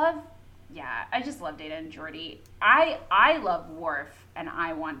just love Data and Geordi. I love Worf, and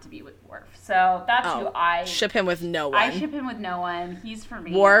I want to be with Worf. So that's who I ship him with no one. I ship him with no one. He's for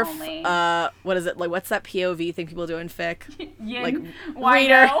me Worf, only. What is it? Like, what's that POV thing people do in fic? Yin, like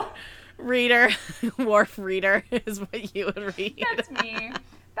reader. Worf reader is what you would read. That's me.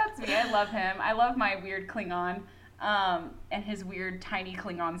 I love him. I love my weird Klingon. and his weird tiny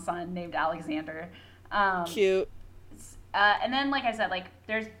Klingon son named Alexander. Cute. And then, like I said, like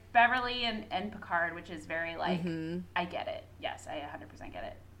there's Beverly and Picard, which is very like, I get it. Yes, I 100% get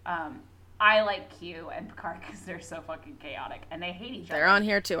it. I like Q and Picard because they're so fucking chaotic and they hate each other. They're on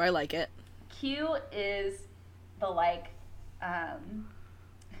here too. I like it. Q is the like,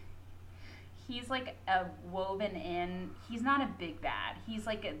 he's like a woven in. He's not a big bad. He's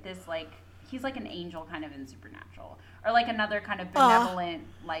like he's like an angel kind of in Supernatural, or like another kind of benevolent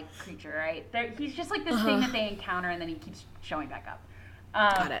like creature, right? He's just like this thing that they encounter and then he keeps showing back up.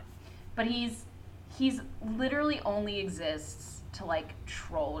 Got it. But he's literally only exists to like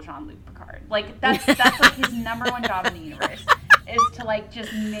troll Jean-Luc Picard. Like that's like his number one job in the universe is to like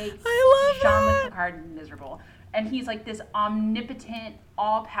just make Jean-Luc Picard miserable. And he's like this omnipotent,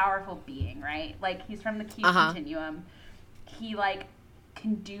 all-powerful being, right? Like he's from the Q continuum. He like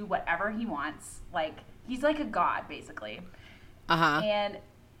can do whatever he wants. Like he's like a god basically.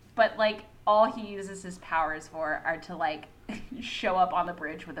 But like all he uses his powers for are to like show up on the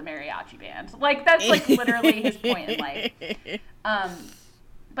bridge with a mariachi band. Like that's like literally his point in life.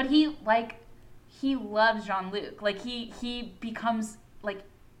 But he loves Jean-Luc. Like he becomes like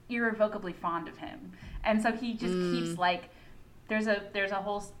irrevocably fond of him. And so he just keeps like there's a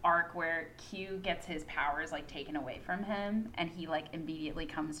whole arc where Q gets his powers like taken away from him and he like immediately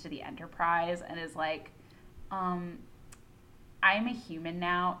comes to the Enterprise and is like, I'm a human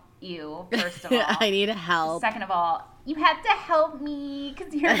now. Ew, first of all. I need help. Second of all, you have to help me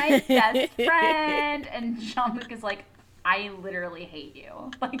because you're my best friend. And Jean-Luc is like, I literally hate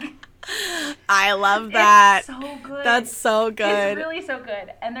you. Like, I love that. It's so good. That's so good. It's really so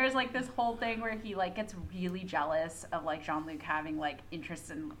good. And there's like this whole thing where he like gets really jealous of like Jean-Luc having like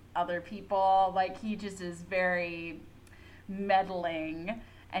interests in other people. Like he just is very meddling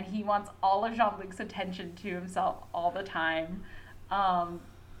and he wants all of Jean-Luc's attention to himself all the time.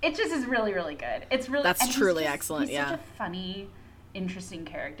 It just is really, really good. It's really That's truly excellent. He's such a funny, interesting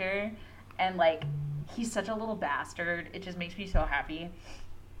character, and like he's such a little bastard. It just makes me so happy.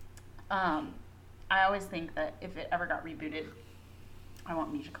 I always think that if it ever got rebooted, I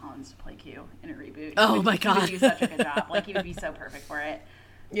want Misha Collins to play Q in a reboot. My God, he would do such a good job. Like he would be so perfect for it.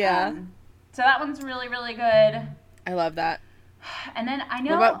 Yeah. So that one's really, really good. I love that. And then I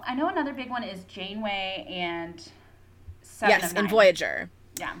know another big one is Janeway and Seven of Nine. Yes, and Voyager.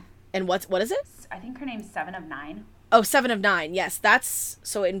 Yeah. And what is it? I think her name's 7 of 9. Oh, 7 of 9. Yes, that's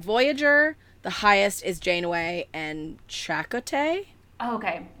so in Voyager, the highest is Janeway and Chakotay. Oh,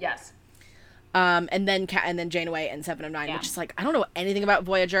 okay. Yes. And then Janeway and 7 of 9, which is like I don't know anything about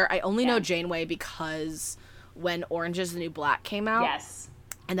Voyager. I only know Janeway because when Orange Is the New Black came out,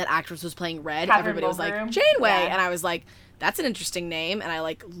 and that actress was playing Red, everybody was like Janeway, and I was like, that's an interesting name, and I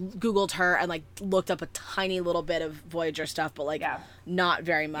like Googled her and like looked up a tiny little bit of Voyager stuff, but like not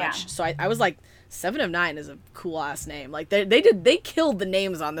very much. So I was like, 7 of 9 is a cool ass name. Like they killed the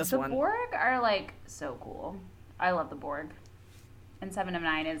names on this one. The Borg are like so cool. I love the Borg, and 7 of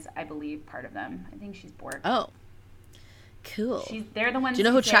 9 is, I believe, part of them. I think she's Borg. Oh, cool. They're the ones who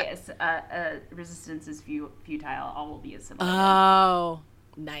who say resistance is futile. All will be assimilated. Oh,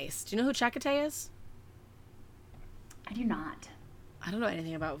 nice. Do you know who Chakotay is? I do not. I don't know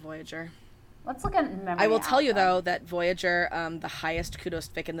anything about Voyager. Let's look at memory. I will tell you though that Voyager, the highest kudos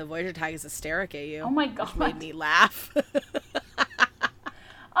fic in the Voyager tag is Hysteric AU. Oh my God, which made me laugh.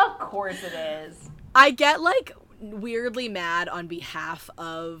 Of course it is. I get like weirdly mad on behalf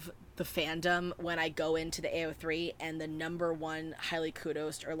of the fandom when I go into the AO3 and the number one highly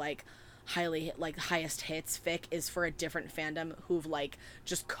kudos or like highly like highest hits fic is for a different fandom who've like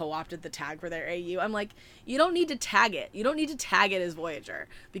just co-opted the tag for their AU. I'm like, you don't need to tag it. You don't need to tag it as Voyager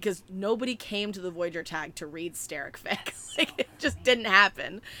because nobody came to the Voyager tag to read Hysteric fic. Like it just didn't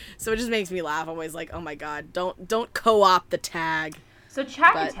happen. So it just makes me laugh. I'm always like, oh my God, don't co-opt the tag. So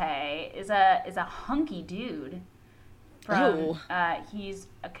Chakotay is a hunky dude. He's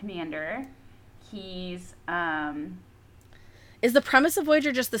a commander. He's Is the premise of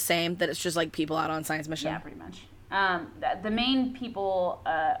Voyager just the same, that it's just like people out on science mission? Yeah, pretty much. The main people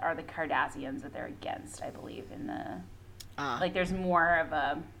are the Cardassians that they're against, I believe. In the like, there's more of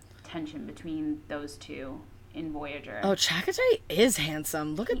a tension between those two in Voyager. Oh, Chakotay is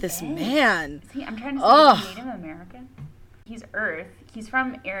handsome. Look at this man. I'm trying to say he's Native American. He's Earth. He's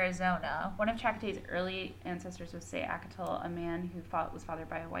from Arizona. One of Chakotay's early ancestors was Sayakatil, a man who was fathered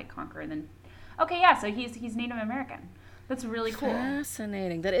by a white conqueror. And then, so he's Native American. That's really cool.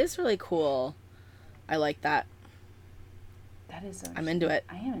 Fascinating. That is really cool. I like that. That is so I'm into it.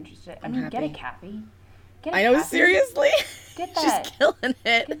 I am interested. I mean, get it, Kathy. I know, seriously. Get that. She's killing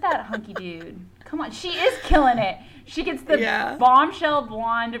it. Get that hunky dude. Come on. She is killing it. she gets the bombshell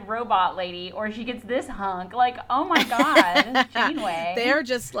blonde robot lady, or she gets this hunk. Like, oh my god, Janeway. They're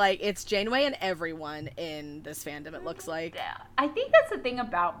just like, it's Janeway and everyone in this fandom, it looks like. I think that's the thing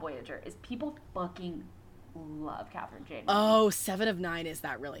about Voyager, is people fucking love Catherine Janeway. Oh, 7 of 9 is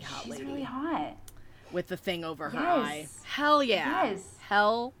that really hot She's lady. really hot. With the thing over her eye. Hell yeah. Yes.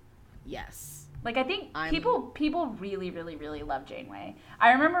 Hell yes. Like, I think people really, really, really love Janeway.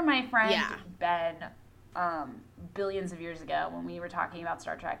 I remember my friend Ben, billions of years ago, when we were talking about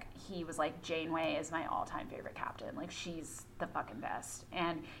Star Trek, he was like, Janeway is my all-time favorite captain. Like, she's the fucking best.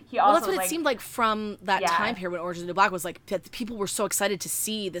 And he also, that's what it seemed like from that time period when Orange is the New Black was like, that people were so excited to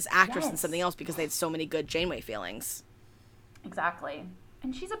see this actress in something else because they had so many good Janeway feelings. Exactly.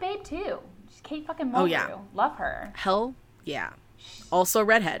 And she's a babe, too. She's Kate fucking Mulgrew. Oh, yeah. Love her. Hell yeah. Also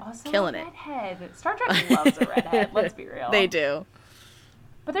redhead. Killing it. Star Trek loves a redhead. Let's be real. They do.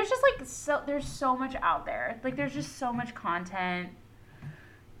 But there's just like there's so much out there. Like, there's just so much content.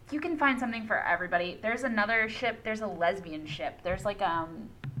 You can find something for everybody. There's another ship. There's a lesbian ship. There's like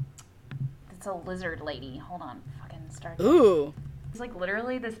it's a lizard lady. Hold on, fucking Star Trek. Ooh. It's like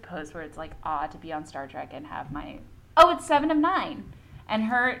literally this post where it's like odd to be on Star Trek and have my it's 7 of 9, and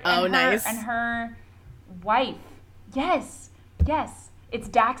nice. And her wife. Yes. It's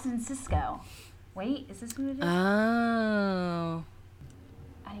Dax and Cisco. Wait, is this who it is? Oh.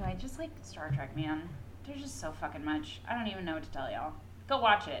 Anyway, just like Star Trek, man. There's just so fucking much. I don't even know what to tell y'all. Go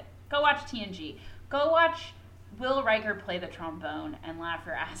watch it. Go watch TNG. Go watch Will Riker play the trombone and laugh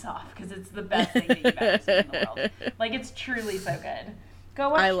your ass off, because it's the best thing that you've ever seen in the world. Like, it's truly so good. Go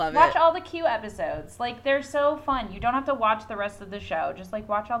watch all the Q episodes. Like, they're so fun. You don't have to watch the rest of the show. Just like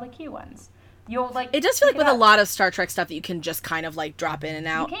watch all the Q ones. You'll like. It does feel like with a lot of Star Trek stuff that you can just kind of like drop in and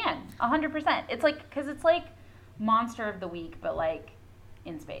out. You can 100%. It's like, because it's like Monster of the Week, but like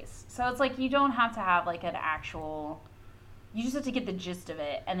in space. So it's like you don't have to have like an actual. You just have to get the gist of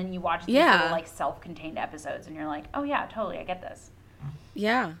it, and then you watch these little like self-contained episodes, and you're like, oh yeah, totally, I get this.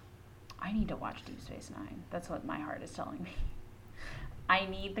 Yeah. I need to watch Deep Space Nine. That's what my heart is telling me. I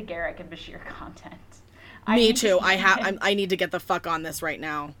need the Garrick and Bashir content. Me too. I need to get the fuck on this right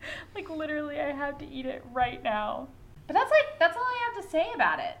now. Like, literally, I have to eat it right now. But that's all I have to say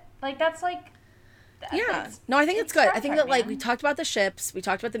about it. Like, that's like. No, I think it's good. I think that like man. we talked about the ships, we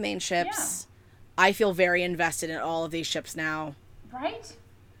talked about the main ships. Yeah. I feel very invested in all of these ships now. Right?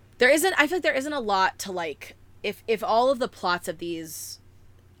 I feel like there isn't a lot to like. If all of the plots of these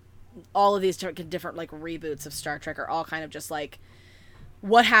different like reboots of Star Trek are all kind of just like,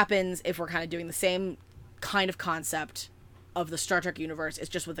 what happens if we're kind of doing the same kind of concept of the Star Trek universe, it's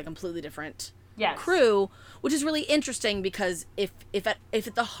just with a completely different crew, which is really interesting, because if at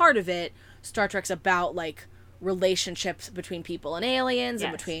the heart of it, Star Trek's about like relationships between people and aliens,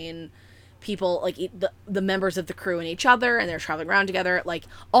 and between people, like the members of the crew and each other, and they're traveling around together. Like,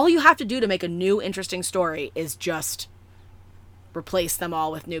 all you have to do to make a new interesting story is just replace them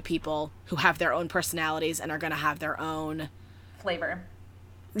all with new people who have their own personalities and are going to have their own flavor.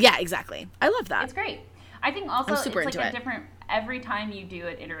 Yeah, exactly. I love that. It's great. I think also it's like a different, every time you do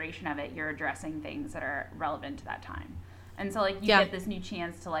an iteration of it, you're addressing things that are relevant to that time. And so like you get this new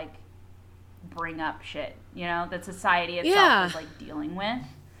chance to like bring up shit, you know, that society itself is like dealing with.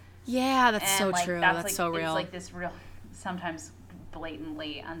 Yeah, that's so like, true. That's like, so real. It's like this real, sometimes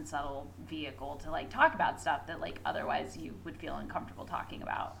blatantly unsubtle vehicle to like talk about stuff that like otherwise you would feel uncomfortable talking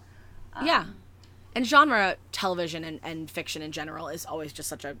about. And genre television and fiction in general is always just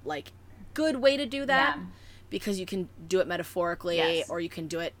such a like good way to do that, because you can do it metaphorically, or you can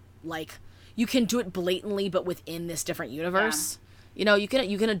do it like you can do it blatantly, but within this different universe. You know, you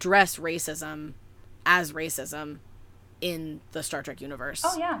can address racism as racism in the Star Trek universe.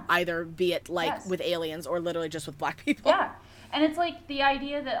 Oh yeah. Either be it like with aliens or literally just with black people. Yeah. And it's like the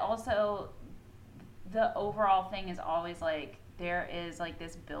idea that also the overall thing is always like there is like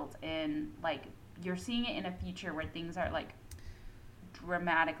this built-in, like you're seeing it in a future where things are like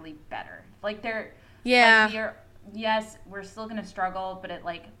dramatically better. Like they're like yes, we're still gonna struggle, but it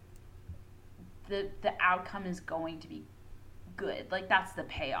like the outcome is going to be good. Like that's the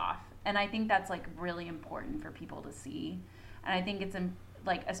payoff. And I think that's like really important for people to see. And I think it's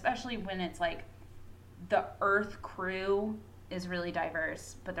like, especially when it's like the Earth crew is really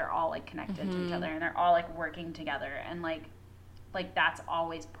diverse, but they're all like connected to each other, and they're all like working together, and like that's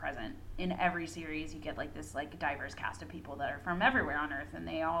always present in every series. You get like this like diverse cast of people that are from everywhere on Earth, and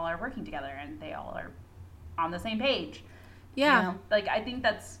they all are working together, and they all are on the same page. Yeah. You know? Like I think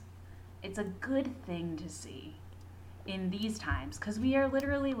it's a good thing to see in these times, because we are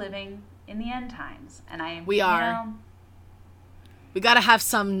literally living in the end times, and we are. We gotta have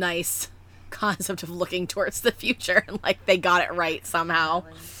some nice concept of looking towards the future and like they got it right somehow.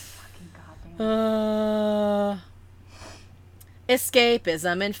 Fucking goddamn.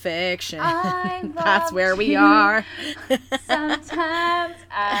 Escapism in fiction. I That's love where we to- are. Sometimes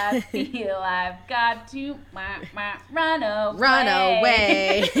I feel I've got to run away. Run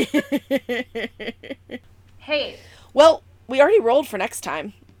away. Hey, Well, we already rolled for next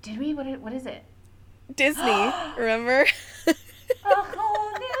time. did we? What is it? Disney, remember? A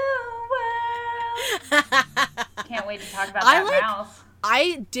whole new world. Can't wait to talk about I that mouse.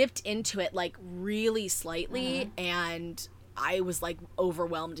 I dipped into it like really slightly and I was like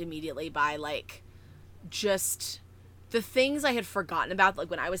overwhelmed immediately by like just the things I had forgotten about. Like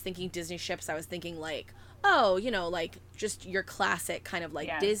when I was thinking Disney ships, I was thinking like, oh, you know, like just your classic kind of like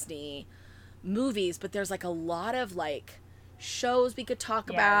Yes. Disney movies, but there's like a lot of like shows we could talk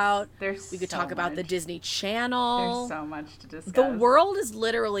Yes, about. there's We could so talk about the much. Disney Channel. There's so much to discuss. The world is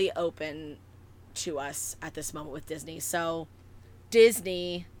literally open to us at this moment with Disney. So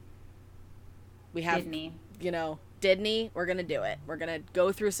Disney, we have, Disney. you know, Disney, we're going to do it. We're going to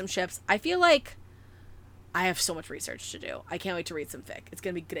go through some ships. I feel like I have so much research to do. I can't wait to read some fic. It's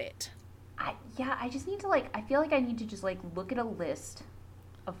going to be great. I just need to like, I feel like I need to just like look at a list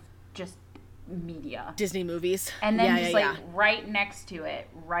of just media. Disney movies. And then Yeah, just yeah, like right next to it,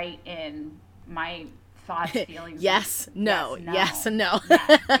 write in my thoughts, feelings. Yes, no, yes, and no.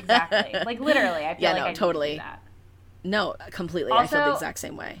 Yeah, exactly. Like literally, I feel Yeah, like no, I totally. need to do that. No, completely. I feel the Also- exact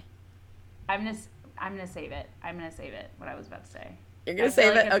same way. I'm gonna save it. I'm gonna save it. What I was about to say. You're going I to feel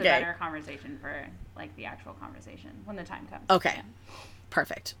save like it? it's Okay. a better conversation for like the actual conversation when the time comes. Okay.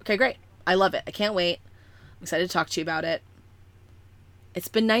 Perfect. Okay, great. I love it. I can't wait. I'm excited to talk to you about it. It's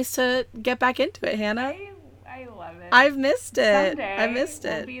been nice to get back into it, Hannah. I love it. I've missed it. Someday I missed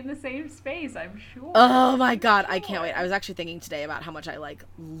we'll it. be in the same space, I'm sure. Oh my god, I can't wait. I was actually thinking today about how much I like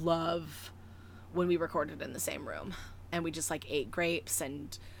love when we recorded in the same room and we just like ate grapes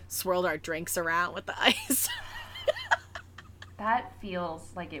and swirled our drinks around with the ice. That feels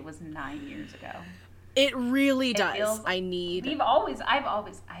like it was 9 years ago. It really does. feels- I've I've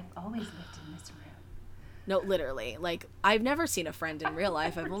always lived in this room. No, literally. Like I've never seen a friend in real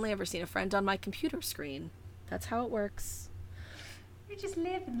life. I've only ever seen a friend on my computer screen. That's how it works. You just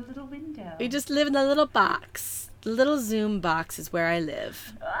live in the little window. We just live in a little box. The little Zoom box is where I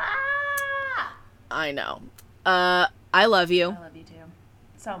live. Ah! I know. I love you I love you too.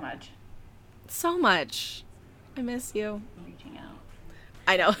 So much. so much. I miss you. I'm reaching out.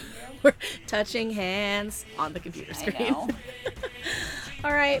 I know. We're touching hands on the computer I screen. know.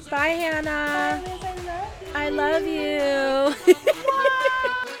 All right. Bye, Hannah. Liz, I love you. I love you.